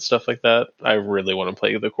in it and stuff like that. I really want to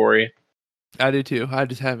play the Quarry. I do too. I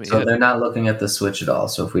just haven't So yet. they're not looking at the Switch at all.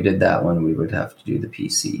 So if we did that one, we would have to do the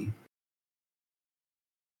PC.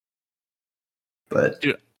 But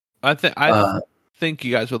I think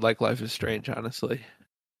you guys would like Life is Strange, honestly.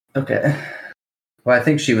 okay. Well, I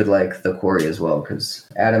think she would like The Quarry as well, because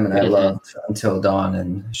Adam and I Mhm. loved Until Dawn,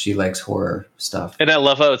 and she likes horror stuff. And I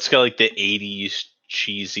love how it's got like the 80s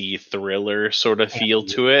cheesy thriller sort of feel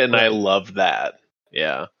to it. And I love that.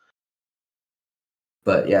 Yeah.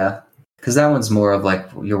 But yeah, because that one's more of like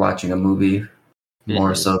you're watching a movie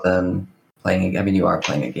more Mhm. so than playing. I mean, you are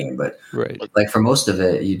playing a game, but Right. like for most of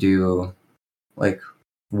it, you do like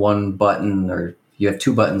one button, or you have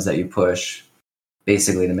two buttons that you push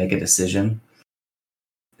basically to make a decision.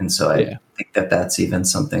 And so I think that that's even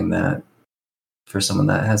something that for someone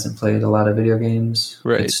that hasn't played a lot of video games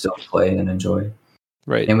Right. could still play and enjoy.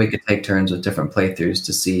 Right. And we could take turns with different playthroughs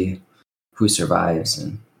to see who survives.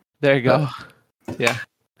 And There you go. Yeah.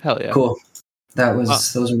 Hell yeah. cool. That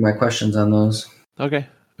was those were my questions on those. Okay.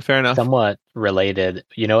 Fair enough. Somewhat related,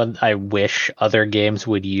 you know, and I wish other games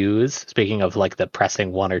would use, speaking of like the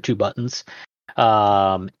pressing one or two buttons,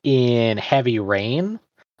 in Heavy Rain,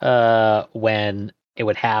 when it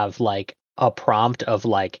would have like a prompt of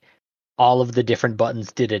like all of the different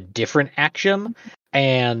buttons did a different action,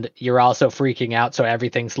 and you're also freaking out, so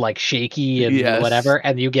everything's like shaky and Yes. whatever,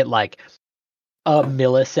 and you get like a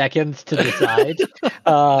millisecond to decide.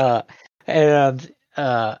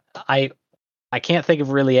 I can't think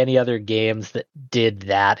of really any other games that did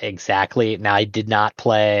that exactly. Now, I did not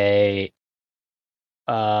play.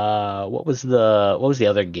 What was the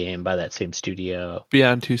other game by that same studio?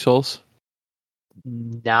 Beyond Two Souls.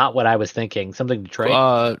 Not what I was thinking. Something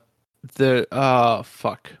Detroit.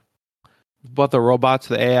 Fuck. About the robots,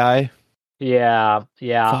 the AI. Yeah.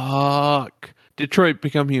 Fuck. Detroit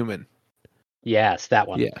Become Human. Yes, that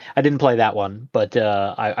one. Yeah. I didn't play that one, but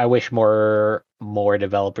I wish more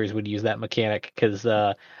developers would use that mechanic, because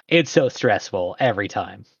it's so stressful every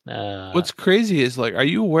time. What's crazy is, like, are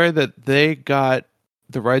you aware that they got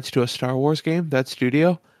the rights to a Star Wars game, that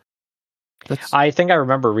studio? I think I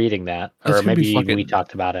remember reading that, That's or gonna be maybe we fucking-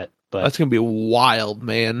 talked about it. But That's gonna be wild,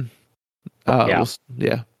 man. Yeah.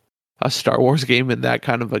 Yeah. A Star Wars game and that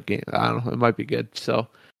kind of a game. I don't know. It might be good. So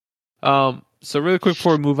really quick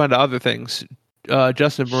before we move on to other things,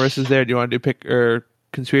 Justin, Marissa's there. Do you want to do pick or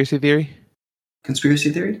conspiracy theory? Conspiracy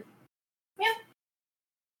theory? Yeah.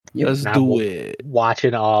 Yep. Let's Now do we'll- it.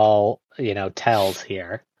 watching all tells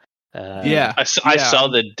here. Yeah. I saw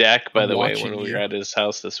the deck, by I'm the way, watching when we you. were at his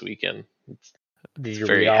house this weekend. Did you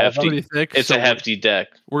very read all of hefty. them? Pretty thick. It's so a hefty deck.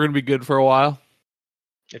 We're gonna be good for a while.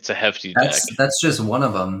 It's a hefty deck. That's just one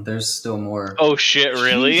of them. There's still more. Oh shit!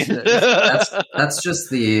 Really? Jesus. That's just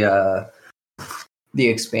the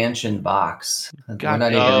expansion box. God We're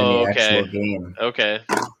not even damn. in the Oh, okay. actual game. Okay.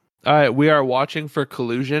 All right, we are watching for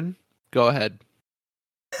collusion. Go ahead.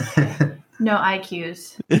 No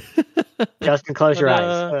IQs. Justin, close your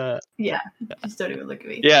Ta-da. eyes. Yeah, just don't even look at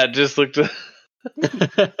me. Yeah, just looked.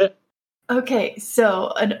 Okay,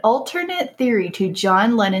 so an alternate theory to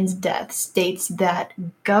John Lennon's death states that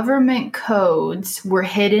government codes were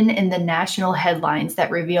hidden in the national headlines that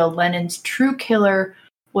reveal Lennon's true killer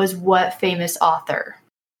was what famous author?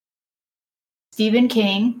 Stephen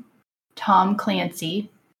King, Tom Clancy,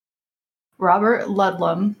 Robert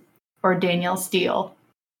Ludlum, or Daniel Steele?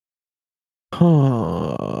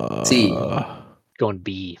 C. Going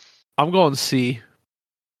B. I'm going C.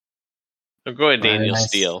 I'm going Very Daniel nice.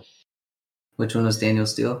 Steele. Which one was Daniel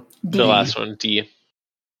Steele? D. The last one, D.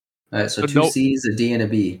 All right, so So two nope. C's, a D, and a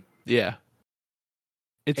B. Yeah.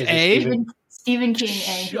 It's Is it A. Stephen King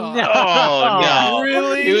A. Shut Oh no!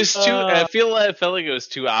 Really? It was too. I felt like it was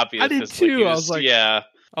too obvious. I did 'cause, too. it I was like- yeah.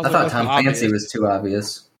 I like, thought that's Tom obvious. Clancy was too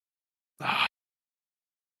obvious.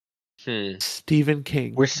 Stephen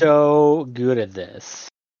King. We're so good at this.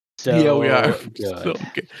 So yeah, we are. good. So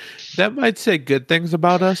good. That might say good things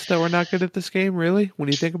about us that we're not good at this game, really, when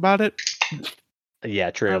you think about it. Yeah,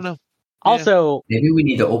 I true. don't know. Also, Maybe we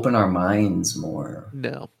need to open our minds more.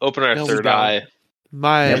 No. Open our No, we third don't. eye.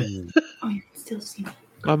 My Oh, you're still Stephen.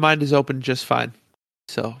 my mind is open just fine.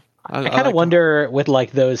 So I kind of like wonder with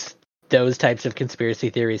like those types of conspiracy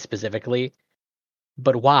theories specifically,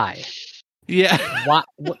 but why? Yeah. Why?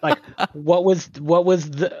 Like, what was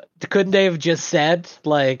the? Couldn't they have just said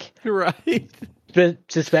like Right.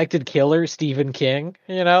 suspected killer Stephen King?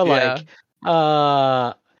 You know, Yeah.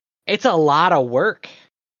 like, it's a lot of work.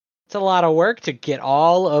 It's a lot of work to get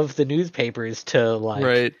all of the newspapers to like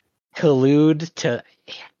Right. collude to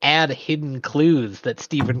add hidden clues that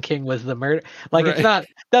Stephen King was the murder. Like Right. it's not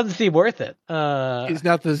doesn't seem worth it. He's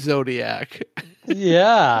not the Zodiac.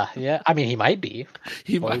 Yeah. I mean, he might be.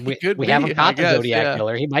 He Well, might, could we be, haven't I caught the guess, Zodiac yeah.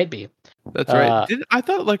 killer. He might be. That's right. Uh, I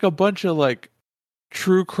thought like a bunch of like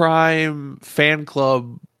true crime fan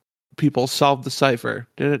club people solved the cipher.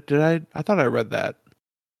 Did I? I thought I read that.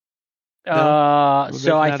 No? We're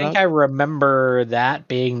So I making that think up? I remember that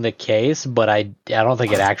being the case, but I don't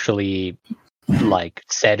think it actually like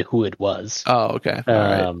said who it was. Oh, okay. All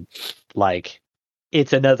right. Like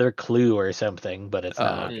it's another clue or something, but it's Oh,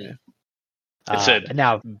 not. okay. It said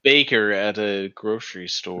Now baker at a grocery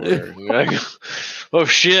store. Oh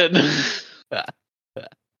shit!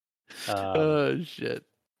 Oh shit.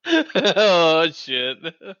 Oh shit!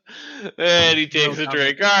 And he takes a comment.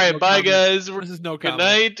 drink. All right, No bye comment. guys. This is no Good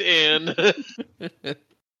comment. night, and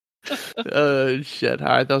Oh shit. All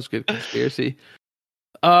right, that was good conspiracy.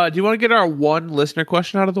 Do you want to get our one listener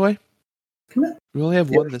question out of the way? We only have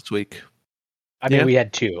one this week. I mean, Yeah. we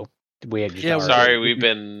had two. We had just Yeah, already- sorry, we've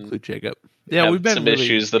been Include Jacob. Yeah, have we've been some really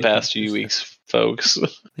issues the past few inconsistent. weeks, folks.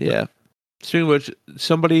 Yeah. Speaking of which,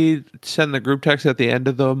 somebody send the group text at the end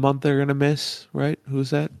of the month they're gonna miss, right? Who's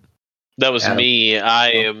that? That was Adam. me. I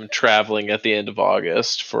am traveling at the end of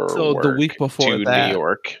August for So work the week before to that- New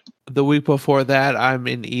York. The week before that, I'm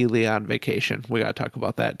in Ely on vacation. We gotta talk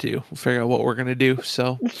about that too. We'll figure out what we're gonna do.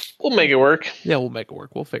 So We'll make it work. yeah, we'll make it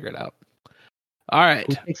work. We'll figure it out. All right.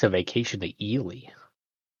 Who takes a vacation to Ely?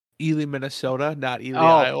 Ely, Minnesota, not Ely, Oh.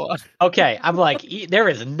 Iowa. Okay, I'm like, there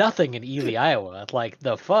is nothing in Ely, Iowa. Like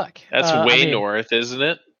the fuck. That's I way mean, north, isn't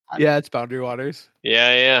it? Yeah, it's Boundary Waters.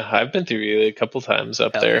 Yeah. I've been through Ely a couple times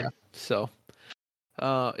up Hell there. yeah. So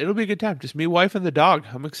it'll be a good time. Just me, wife, and the dog.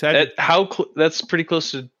 I'm excited. That's pretty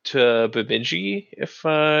close to Bemidji, if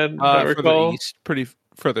I Further recall. east, pretty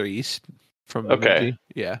further east from Okay. Bemidji.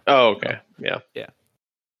 Yeah. Oh, okay. Yeah.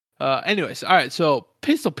 Anyways, all right. So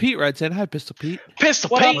Pistol Pete writes in. Hi, Pistol Pete. Pistol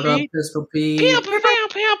What up, Pete. What up, Pistol Pete? Pew, pew, pew,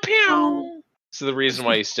 pew, pew. This is the reason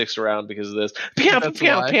why he sticks around, because of this. Pew, That's pew,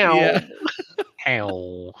 why, pew. yeah.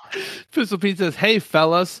 Ow. Pistol Pete says, "Hey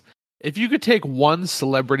fellas, if you could take one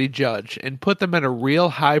celebrity judge and put them in a real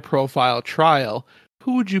high-profile trial,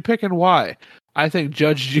 who would you pick and why? I think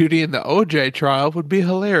Judge Judy in the OJ trial would be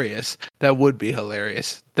hilarious. That would be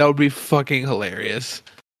hilarious. That would be fucking hilarious.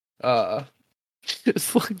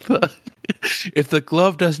 It's like if the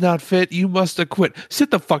glove does not fit, you must acquit. Sit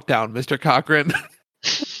the fuck down, Mr. Cochran."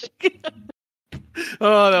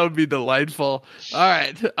 Oh, that would be delightful. All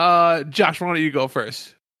right. Josh, why don't you go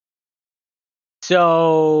first?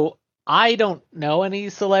 So I don't know any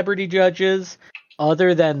celebrity judges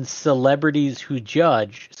other than celebrities who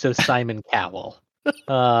judge. So Simon Cowell.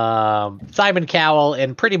 Simon Cowell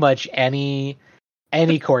in pretty much any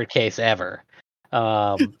court case ever.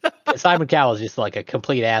 Simon Cowell is just like a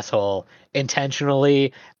complete asshole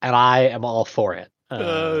intentionally, and I am all for it.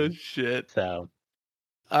 Oh shit. So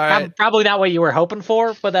All right. probably not what you were hoping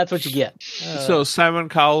for, but that's what you get. So Simon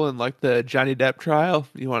Cowell in like the Johnny Depp trial,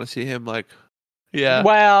 you want to see him like yeah.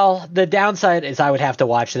 Well, the downside is I would have to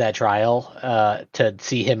watch that trial to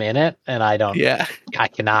see him in it, and I don't. Yeah. I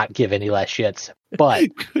cannot give any less shits.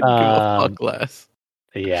 But Couldn't give a fuck less.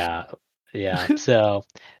 yeah. So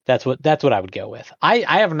that's what I would go with. I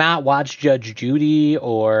have not watched Judge Judy,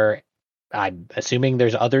 or I'm assuming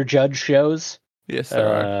there's other judge shows. Yes, there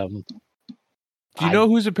are. Um, Do you know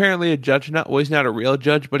who's apparently a judge now? Well, he's not a real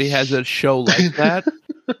judge, but he has a show like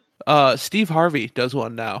that. Steve Harvey does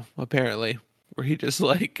one now, apparently, where he just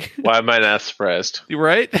like Why am I not surprised?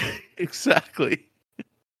 right? Exactly.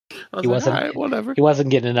 I was He like, wasn't- all right, whatever. he wasn't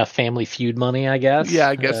getting enough Family Feud money, I guess. Yeah,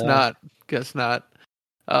 I guess not. Guess not.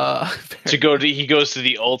 He goes to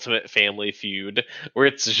the ultimate Family Feud, where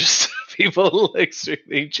it's just people like suing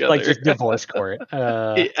each other. Like just divorce court.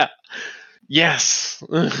 Yeah. Yes.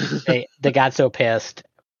 They got so pissed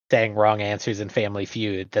saying wrong answers in Family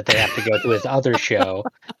Feud that they have to go to his other show.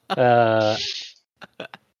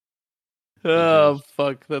 Oh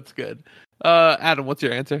fuck, that's good. Adam, what's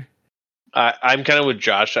your answer? I'm kind of with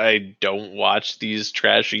Josh. I don't watch these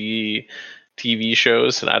trashy TV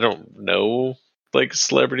shows, and I don't know like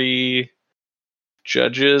celebrity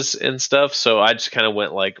judges and stuff. So I just kind of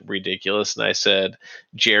went like ridiculous, and I said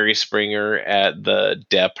Jerry Springer at the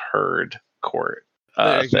Depp Heard court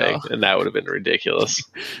There you thing, go. and that would have been ridiculous.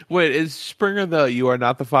 Wait, is Springer the "You Are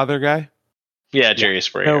Not the Father" guy? Yeah, Jerry the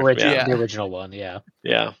Springer. original, Yeah, the original one, yeah.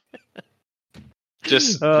 yeah.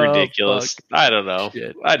 Just Oh, ridiculous. fuck. I don't know.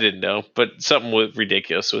 Shit. I didn't know, but something with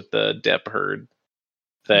ridiculous with the Depp Heard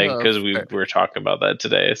thing, Oh, because we fair. were talking about that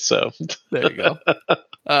today. So There you go.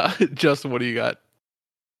 Justin, what do you got?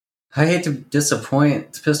 I hate to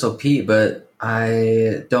disappoint Pistol Pete, but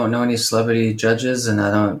I don't know any celebrity judges, and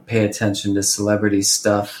I don't pay attention to celebrity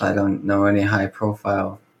stuff. I don't know any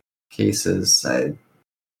high-profile cases. I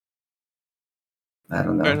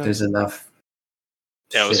don't know. Fair enough. There's enough.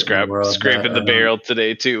 Yeah, I was shit in the world scraping that the I don't- barrel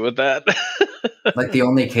today too with that. Like the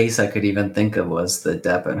only case I could even think of was the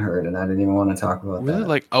Depp and Heard, and I didn't even want to talk about Really, that.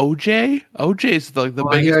 like OJ? OJ's like the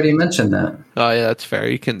Well, he biggest. already mentioned that. Oh yeah, that's fair.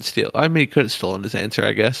 You couldn't steal. I mean, he could have stolen his answer,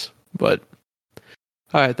 I guess. But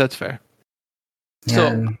all right, that's fair. So-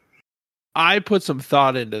 And I put some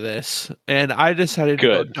thought into this, and I decided to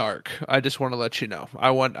go Good. dark. I just want to let you know.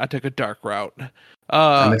 I took a dark route.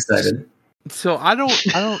 I'm excited. So I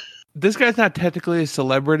don't. This guy's not technically a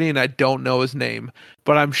celebrity, and I don't know his name,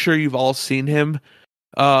 but I'm sure you've all seen him.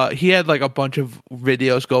 He had like a bunch of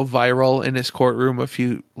videos go viral in his courtroom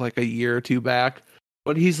a year or two back.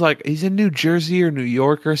 But he's in New Jersey or New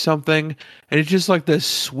York or something, and it's just like this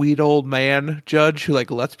sweet old man judge who like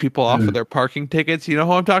lets people off of their parking tickets. You know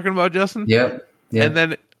who I'm talking about, Justin? Yep. And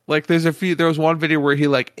then like there was one video where he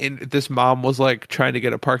this mom was like trying to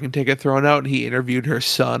get a parking ticket thrown out, and he interviewed her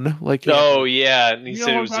son. Like, Oh yeah, and he You said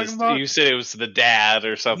know it what was I'm talking about? you said it was the dad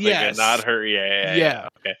or something, Yes. and not her. Yeah. Yeah.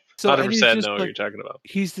 Okay, so and 100% he's know just, what like, you're talking about.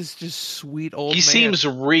 he's this just sweet old He man. seems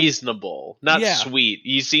reasonable, not Yeah. sweet.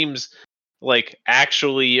 He seems like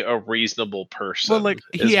actually a reasonable person. Well, like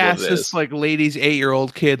is he what asked it this is. like lady's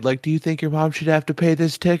 8-year-old kid, like, "Do you think your mom should have to pay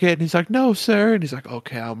this ticket?" And he's like, "No, sir." And he's like,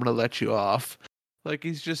 "Okay, I'm gonna let you off." Like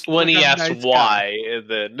he's just when like he a asked nice guy. why, and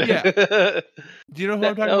then Yeah. Do you know who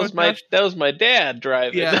I'm that talking was about? Josh? that was my dad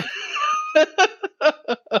driving. Yeah.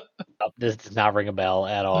 Oh, this does not ring a bell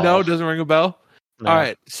at all. No, it doesn't ring a bell. No. All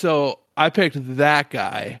right, so I picked that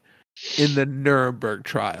guy in the Nuremberg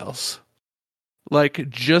trials, like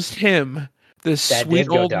just him, this That sweet did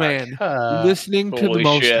go old dark. man, listening to the Holy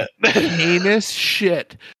most shit. heinous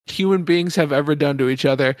shit human beings have ever done to each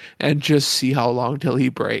other, and just see how long till he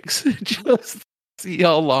breaks. Just see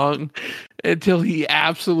how long until he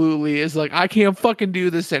absolutely is like, "I can't fucking do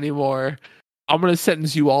this anymore. I'm gonna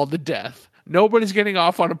sentence you all to death. Nobody's getting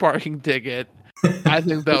off on a parking ticket." I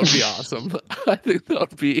think that would be awesome. I think that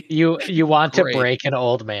would be You want Great. to break an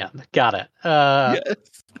old man. Got it. yes.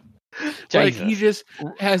 Like he Jesus. just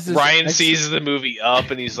has this. Ryan sees the movie Up,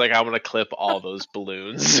 and he's like, "I'm gonna clip all those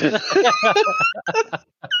balloons."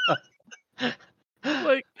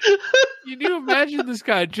 Like, can you imagine this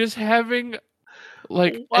guy just having,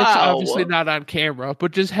 like, it's Wow. obviously not on camera,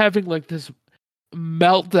 but just having like this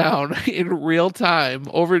meltdown in real time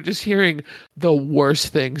over just hearing the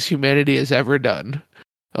worst things humanity has ever done.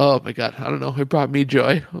 Oh my god, I don't know. It brought me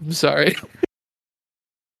joy. I'm sorry.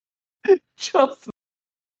 Just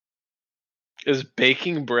Is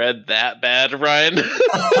baking bread that bad, Ryan?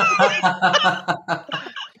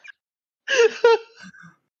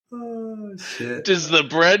 Oh shit! Does the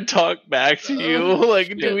bread talk back to you? Like,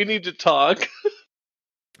 do shit. we need to talk?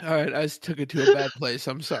 all right. I just took it to a bad place.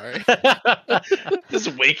 I'm sorry. Is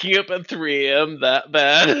waking up at 3 a.m. that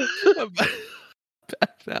bad? Bad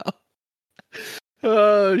now.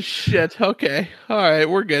 Oh shit. Okay. All right.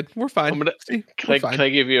 We're good. We're fine. I'm gonna- See, Can we're I, fine. can I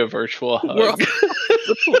give you a virtual We're all, hug?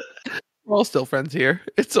 we're all still friends here.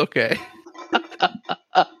 It's okay.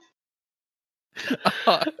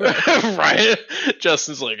 Ryan,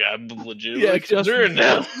 Justin's like, I'm legitimately concerned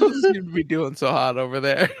now. Justin seems to be doing so hot over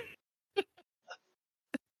there.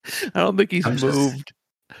 I don't think he's I'm just- moved.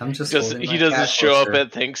 I'm just. He holding my doesn't cat show up closer.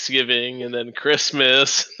 at Thanksgiving and then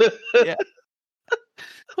Christmas.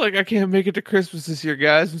 Like, I can't make it to Christmas this year,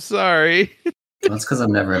 guys. I'm sorry. That's because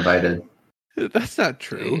I'm never invited. That's not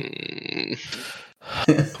true. Mm.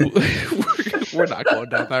 We're not going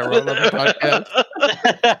down that road on the podcast.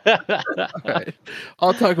 All right.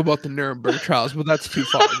 I'll talk about the Nuremberg trials, but that's too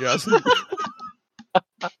far, Justin.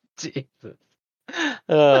 Jesus.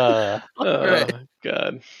 Oh, Right.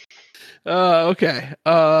 God. Okay.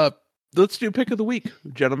 Let's do pick of the week,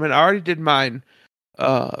 gentlemen. I already did mine.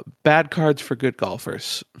 Bad cards for good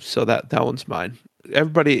golfers. So that one's mine.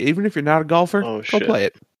 Everybody, even if you're not a golfer, Oh, go shit. play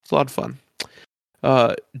it. It's a lot of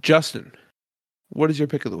fun. Justin, what is your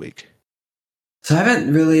pick of the week? So I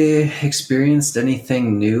haven't really experienced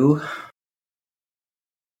anything new.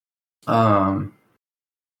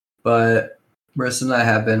 But Marissa and I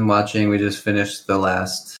have been watching. We just finished the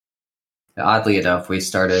last. Oddly enough, we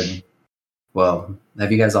started. Well,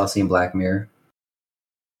 have you guys all seen Black Mirror?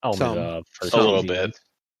 Oh Some. my god. A little bit.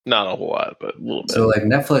 Not a whole lot, but a little bit. So like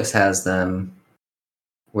Netflix has them,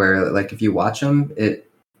 where like if you watch them, it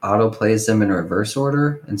auto plays them in reverse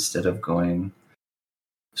order instead of going.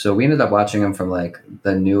 So we ended up watching them from like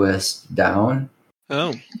the newest down.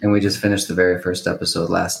 Oh, And we just finished the very first episode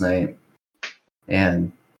last night.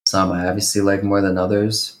 And some I obviously like more than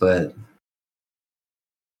others, but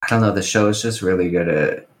I don't know. The show is just really good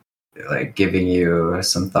at like giving you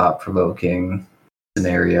some thought-provoking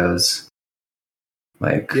scenarios.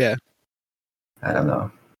 Like, Yeah. I don't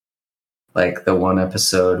know. Like the one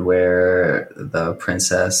episode where the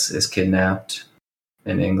princess is kidnapped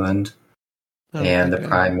in England, and the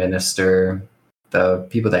prime minister, the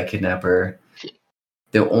people that kidnap her,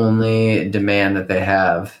 the only demand that they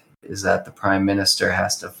have is that the prime minister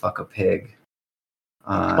has to fuck a pig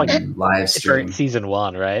on Like, live It's for stream. season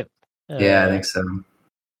 1, right? Yeah, I think so.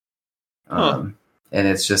 And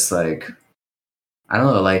it's just like, I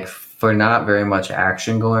don't know, like for not very much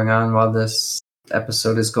action going on while this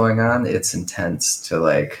episode is going on, it's intense to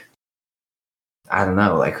like, I don't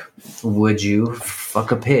know, like, would you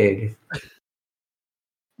fuck a pig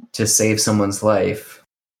to save someone's life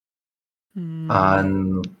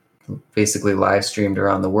on basically live streamed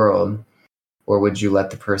around the world, or would you let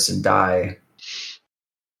the person die?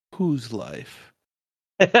 Whose life?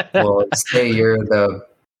 Well, say you're the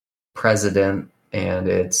president and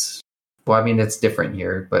it's different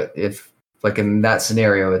here, but if like in that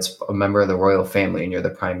scenario it's a member of the royal family and you're the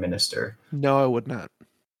prime minister. No, I would not.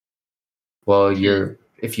 Well,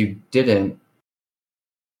 if you didn't,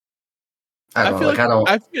 I don't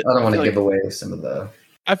want to give away some of the.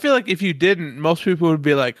 I feel like if you didn't, most people would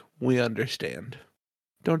be like, "We understand."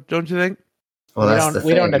 Don't you think? Well,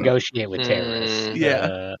 we don't negotiate with terrorists.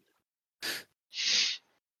 Yeah.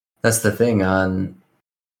 That's the thing. All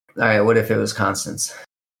right, what if it was Constance?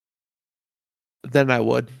 Then I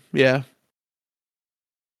would. Yeah.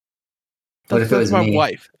 What if it was my me?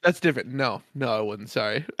 wife? That's different. No, I wouldn't.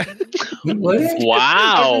 Sorry. You wouldn't?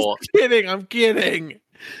 Wow. I'm kidding.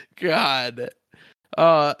 God.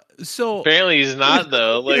 So Apparently he's not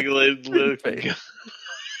though. Like what if it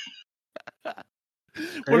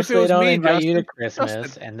They was don't me, invite you to Justin? Christmas,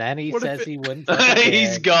 Justin, and then he what if says it- he wouldn't.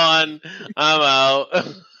 he's gone. I'm out.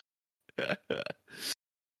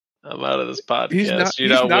 I'm out of this podcast. He's not. You're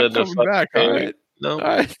He's not not willing to coming fuck back. pig. All right. No. All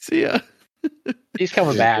right. See ya. He's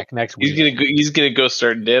coming back next week. He's gonna go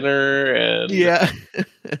start dinner and Yeah.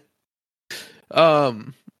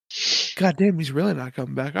 God damn, he's really not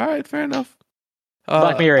coming back. All right, fair enough.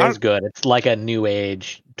 Black Mirror is good. It's like a new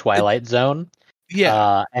age Twilight Zone.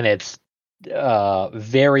 Yeah. And it's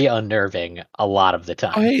very unnerving a lot of the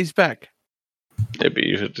time. Oh, hey, he's back. maybe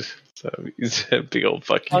you should. So he's a big old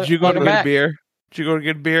fucking. Did you go to welcome get a back. beer? Did you go to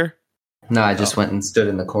get a beer? No, I just went and stood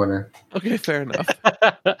in the corner. Okay, fair enough.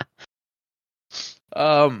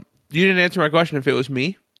 You didn't answer my question. If it was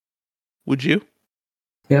me, would you?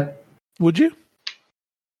 Yep. Would you?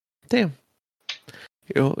 Damn.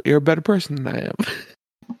 You're a better person than I am.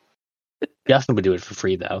 Justin would do it for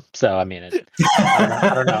free though. So I mean, I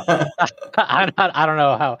don't know. I don't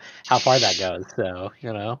know how far that goes. So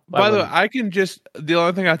By the way, the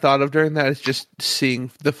only thing I thought of during that is just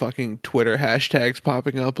seeing the fucking Twitter hashtags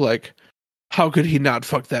popping up. Like, how could he not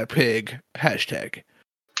fuck that pig? Hashtag.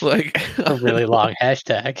 Like a really long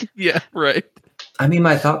hashtag. Yeah, right. I mean,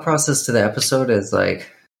 my thought process to the episode is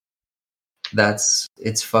like,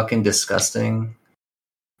 it's fucking disgusting,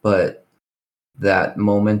 but that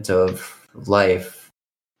moment of life,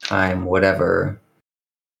 time, whatever,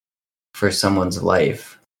 for someone's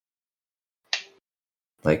life,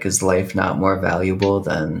 like, is life not more valuable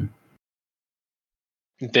than?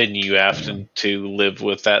 Then you have to live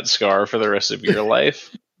with that scar for the rest of your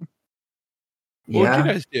life. What Yeah. would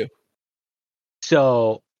you guys do?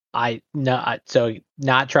 So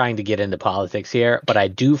not trying to get into politics here, but I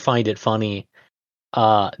do find it funny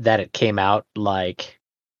that it came out like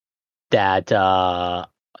that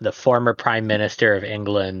the former Prime Minister of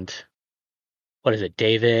England, what is it,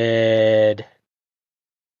 David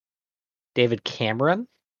Cameron,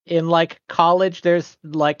 in like college, there's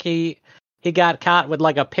like he got caught with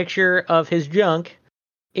like a picture of his junk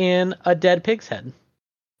in a dead pig's head.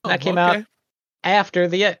 That came out after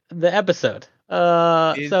the episode.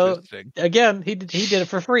 So Interesting. again, he did it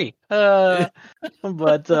for free. So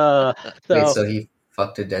Wait, so he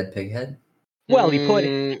fucked a dead pig head? well,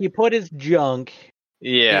 he put his junk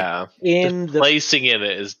Yeah. in the Placing in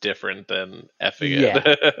it is different than effing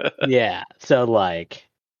it. yeah. So like,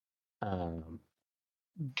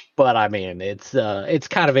 but I mean, it's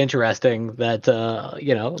kind of interesting that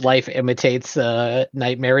life imitates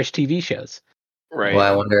nightmarish TV shows. Right.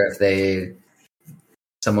 Well, I wonder if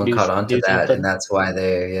someone Do- caught on to do that, something. and that's why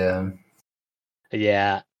they.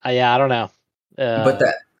 Yeah, I don't know. But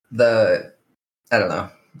I don't know.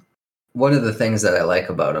 One of the things that I like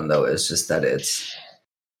about them, though, is just that it's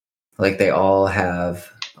like they all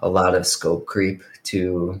have a lot of scope creep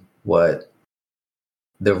to what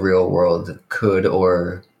the real world could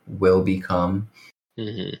or will become.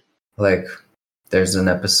 Mm-hmm. Like, there's an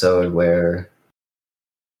episode where,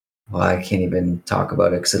 well, I can't even talk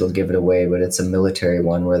about it because it'll give it away, but it's a military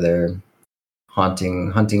one where they're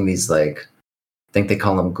hunting these, like, I think they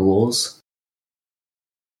call them ghouls.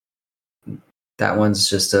 That one's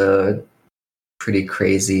just a pretty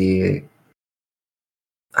crazy,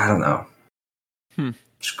 I don't know.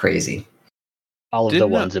 It's crazy. All of the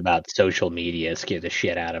Didn't ones about social media scare the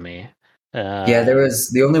shit out of me. Yeah, there was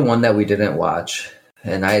the only one that we didn't watch,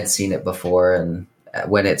 and I had seen it before, and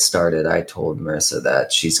when it started, I told Marissa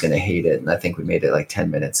that she's going to hate it, and I think we made it like 10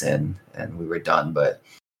 minutes in, and we were done, but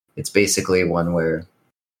it's basically one where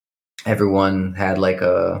everyone had like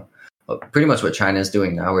a pretty much what China's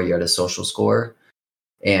doing now, where you had a social score,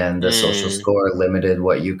 and the social score limited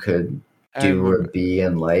what you could do or be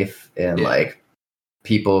in life, and like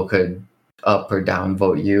people could up or down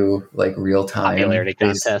vote you like real time popularity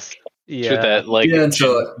contest. Yeah, that like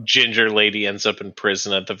so, ginger lady ends up in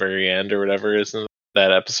prison at the very end or whatever, isn't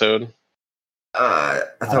that episode? I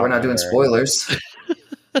thought we're not doing spoilers.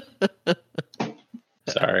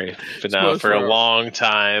 Sorry, been out for a long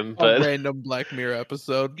time, but a random Black Mirror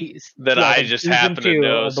episode that I just happen to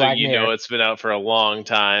know, so you know it's been out for a long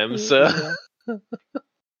time. So,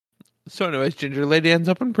 so anyways, ginger lady ends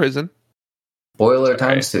up in prison. Spoiler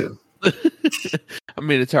times 2. I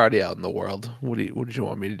mean, it's already out in the world. What did you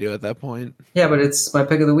want me to do at that point? Yeah, but it's my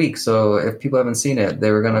pick of the week. So if people haven't seen it, they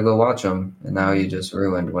were gonna go watch them, and now you just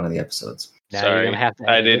ruined one of the episodes. Now sorry, you're gonna have to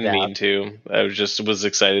I didn't mean to. I was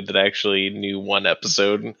excited that I actually knew one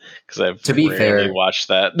episode because I've to be fair watched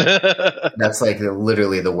that. That's like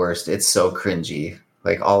literally the worst. It's so cringy.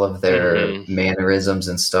 Like all of their mannerisms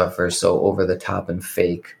and stuff are so over the top and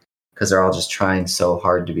fake because they're all just trying so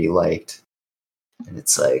hard to be liked, and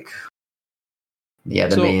it's like. Yeah,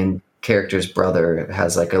 the main character's brother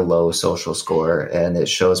has like a low social score, and it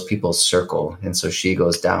shows people's circle, and so she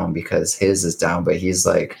goes down because his is down, but he's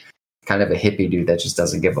like kind of a hippie dude that just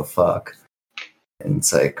doesn't give a fuck, and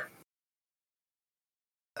it's like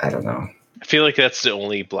I don't know. I feel like that's the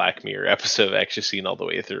only Black Mirror episode I've actually seen all the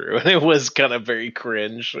way through, and it was kind of very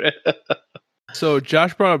cringe. So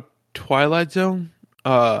Josh brought up Twilight Zone.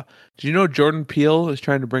 Do you know Jordan Peele is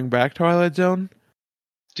trying to bring back Twilight Zone?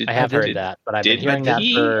 I have heard that, but I've been hearing that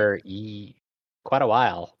for quite a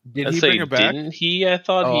while. Did he bring her back? Didn't he? I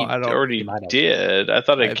thought he already did. I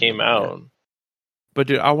thought it came out. But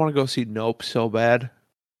dude, I want to go see Nope so bad.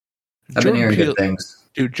 I've been hearing good things.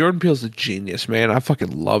 Dude, Jordan Peele's a genius, man. I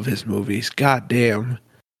fucking love his movies. God damn.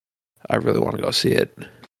 I really want to go see it.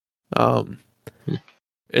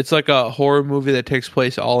 It's like a horror movie that takes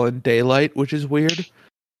place all in daylight, which is weird.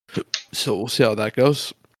 So we'll see how that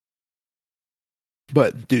goes.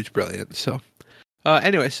 But dude's brilliant. So,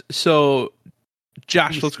 anyways, so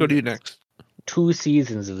Josh, let's go to you next. 2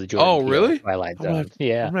 seasons of the Jordan Peele really? Twilight Zone.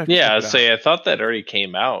 Yeah, I thought that already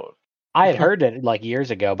came out. I had heard it like years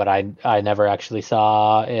ago, but I never actually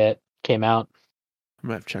saw it came out. I'm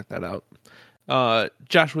gonna have to check that out.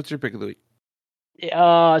 Josh, what's your pick of the week?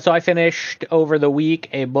 So I finished over the week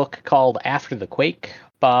a book called After the Quake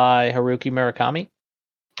by Haruki Murakami.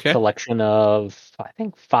 Okay. Collection of I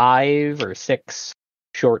think 5 or 6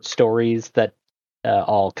 short stories that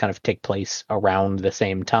all kind of take place around the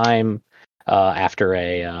same time after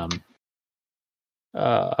a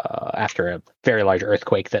very large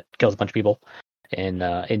earthquake that kills a bunch of people in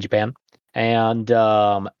Japan, and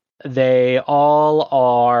they all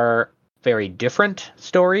are very different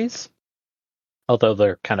stories, although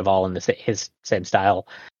they're kind of all in his same style,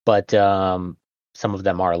 but some of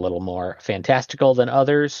them are a little more fantastical than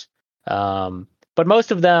others. But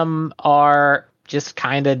most of them are just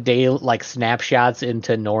kind of like snapshots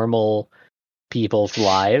into normal people's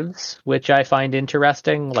lives, which I find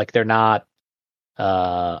interesting. Like they're not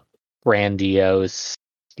grandiose,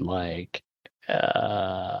 like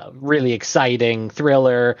really exciting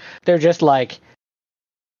thriller. They're just like,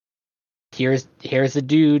 here's a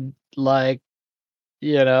dude like,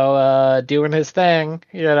 doing his thing,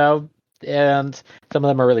 and some of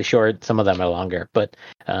them are really short, some of them are longer, but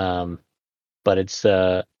it's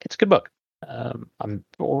a good book. I'm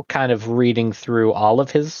kind of reading through all of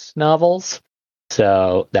his novels,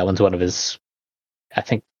 so that one's one of his. I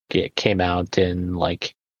think it came out in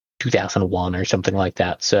like 2001 or something like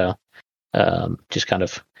that. So just kind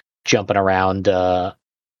of jumping around all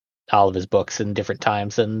of his books in different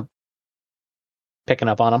times and picking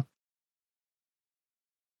up on them.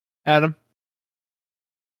 Adam?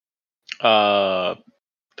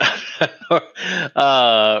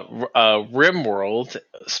 RimWorld,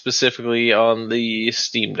 specifically on the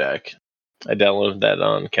Steam Deck. I downloaded that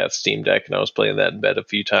on Cat's Steam Deck, and I was playing that in bed a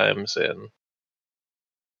few times, and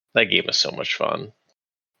That game is so much fun.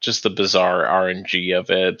 Just the bizarre RNG of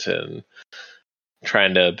it and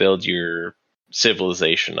trying to build your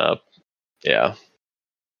civilization up. Yeah.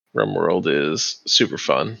 RimWorld is super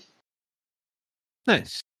fun.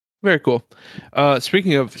 Nice. Very cool.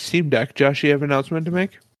 Speaking of Steam Deck, Josh, you have an announcement to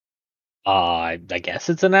make? I guess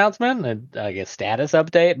it's an announcement. I guess status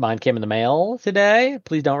update. Mine came in the mail today.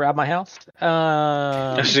 Please don't rob my house.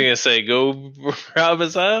 I was gonna say, go rob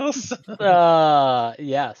his house.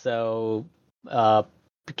 Yeah. So,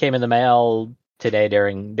 came in the mail today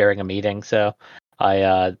during a meeting. So,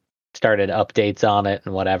 I started updates on it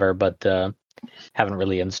and whatever, but haven't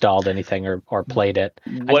really installed anything or played it.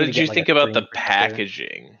 What did you think about the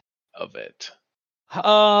packaging of it?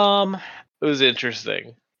 It was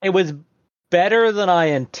interesting. It was better than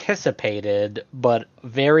I anticipated, but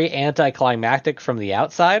very anticlimactic from the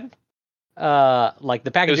outside. Like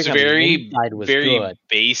the packaging on the inside was very good.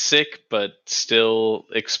 Basic, but still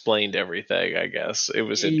explained everything. I guess it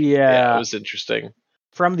was. It was interesting.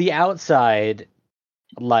 From the outside,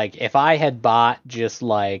 like if I had bought just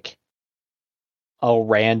like a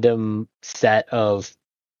random set of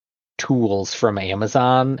tools from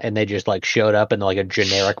Amazon and they just like showed up in like a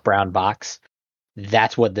generic brown box,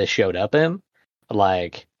 that's what this showed up in.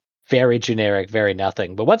 Like very generic, very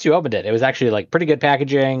nothing. But once you opened it, it was actually like pretty good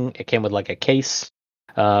packaging. It came with like a case.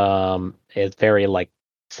 It's very like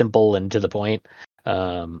simple and to the point.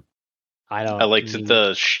 I liked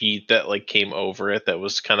the sheet that like came over it that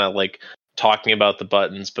was kind of like talking about the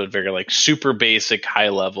buttons, but very like super basic, high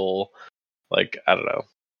level. Like, I don't know.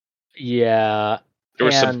 Yeah. There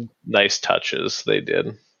were some nice touches they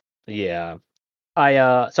did. Yeah.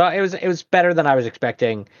 So it was better than I was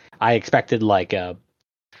expecting. I expected like a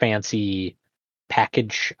fancy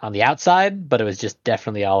package on the outside, but it was just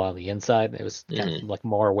definitely all on the inside. It was kind of like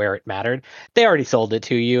more where it mattered. They already sold it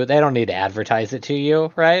to you. They don't need to advertise it to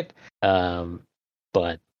you, right?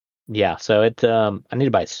 But yeah, so I need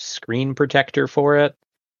to buy a screen protector for it.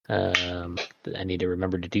 I need to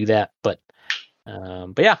remember to do that, but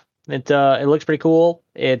yeah, it looks pretty cool.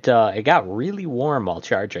 It got really warm while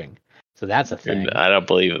charging, so that's a thing. I don't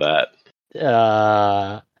believe that.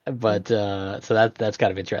 But so that's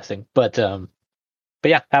kind of interesting. But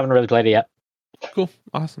yeah, haven't really played it yet. Cool,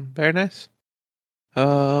 awesome, very nice.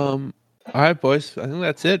 All right, boys. I think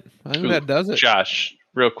that's it. I think that does it. Josh,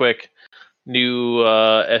 real quick, new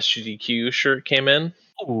SGDQ shirt came in.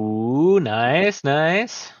 Ooh, nice.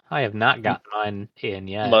 I have not gotten mine in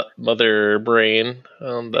yet. Mother Brain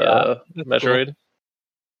on the Metroid. Cool.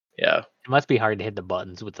 Yeah. It must be hard to hit the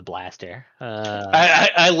buttons with the blaster.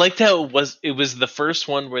 I liked how it was the first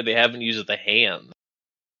one where they haven't used the hand,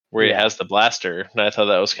 where it has the blaster, and I thought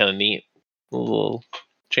that was kind of neat. A little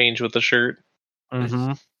change with the shirt.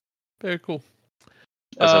 Mm-hmm. Very cool.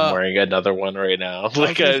 As I'm wearing another one right now.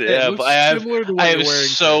 Like I have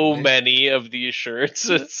so many of these shirts.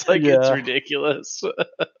 It's like it's ridiculous.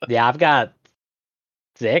 Yeah, I've got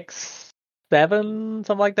 6, 7,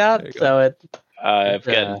 something like that. So I've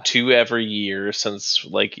gotten 2 every year since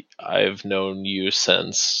like I've known you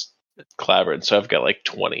since Clavern, so I've got like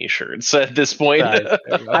 20 shirts at this point.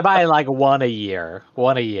 I buy like one a year,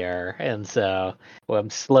 and so I'm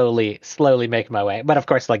slowly making my way. But of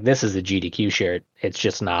course, like this is a GDQ shirt. It's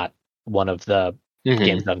just not one of the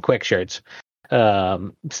Games Done Quick shirts.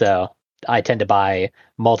 So I tend to buy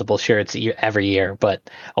multiple shirts every year, but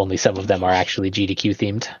only some of them are actually GDQ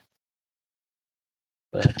themed.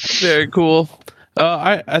 But. Very cool.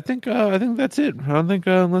 I think that's it. I don't think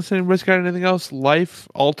unless anybody's got anything else life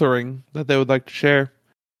altering that they would like to share.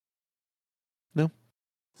 No.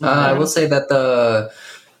 I will say that the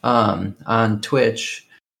on Twitch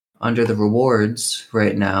under the rewards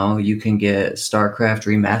right now you can get StarCraft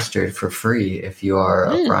Remastered for free if you are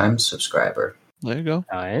a Prime subscriber. There you go.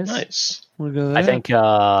 Nice. I think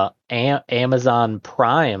Amazon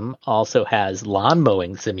Prime also has Lawn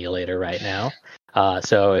Mowing Simulator right now.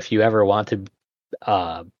 So if you ever want to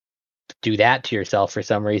do that to yourself for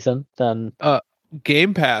some reason, then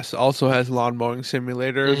Game Pass also has Lawn Mowing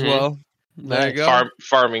Simulator as well. There you go.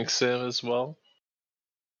 Farming sim as well.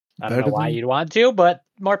 I don't know why you'd want to, but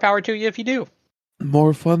more power to you if you do.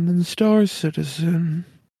 More fun than Star Citizen.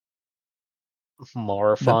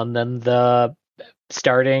 More fun than the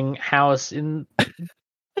starting house in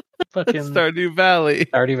fucking Stardew Valley.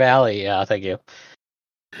 Stardew Valley, yeah, thank you.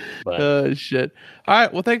 But, shit. All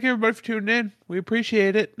right, well, thank you everybody for tuning in. We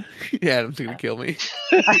appreciate it. Yeah, Adam's gonna kill me.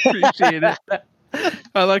 Appreciate it.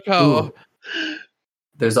 I like how. Ooh.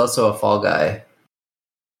 There's also a Fall Guy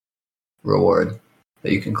reward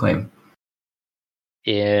that you can claim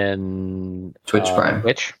in Twitch Prime.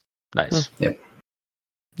 Twitch, nice. Yep.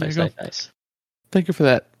 Nice. Thank you for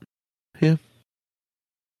that. Yeah.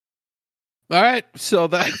 All right. So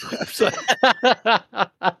that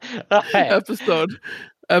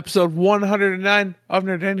episode 109 of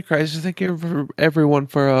Nerd Antichrist. Thank you everyone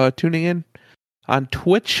for tuning in on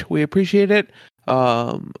Twitch. We appreciate it.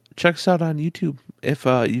 Check us out on YouTube. If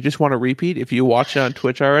you just want to repeat, if you watch it on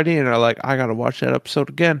Twitch already and are like, I gotta watch that episode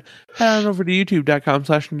again, head on over to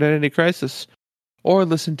youtube.com/Nerd or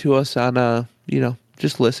listen to us on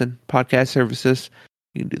just listen podcast services.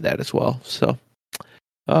 You can do that as well. So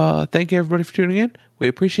thank you everybody for tuning in. We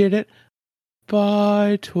appreciate it.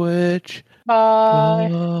 Bye, Twitch. Bye.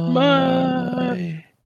 Bye.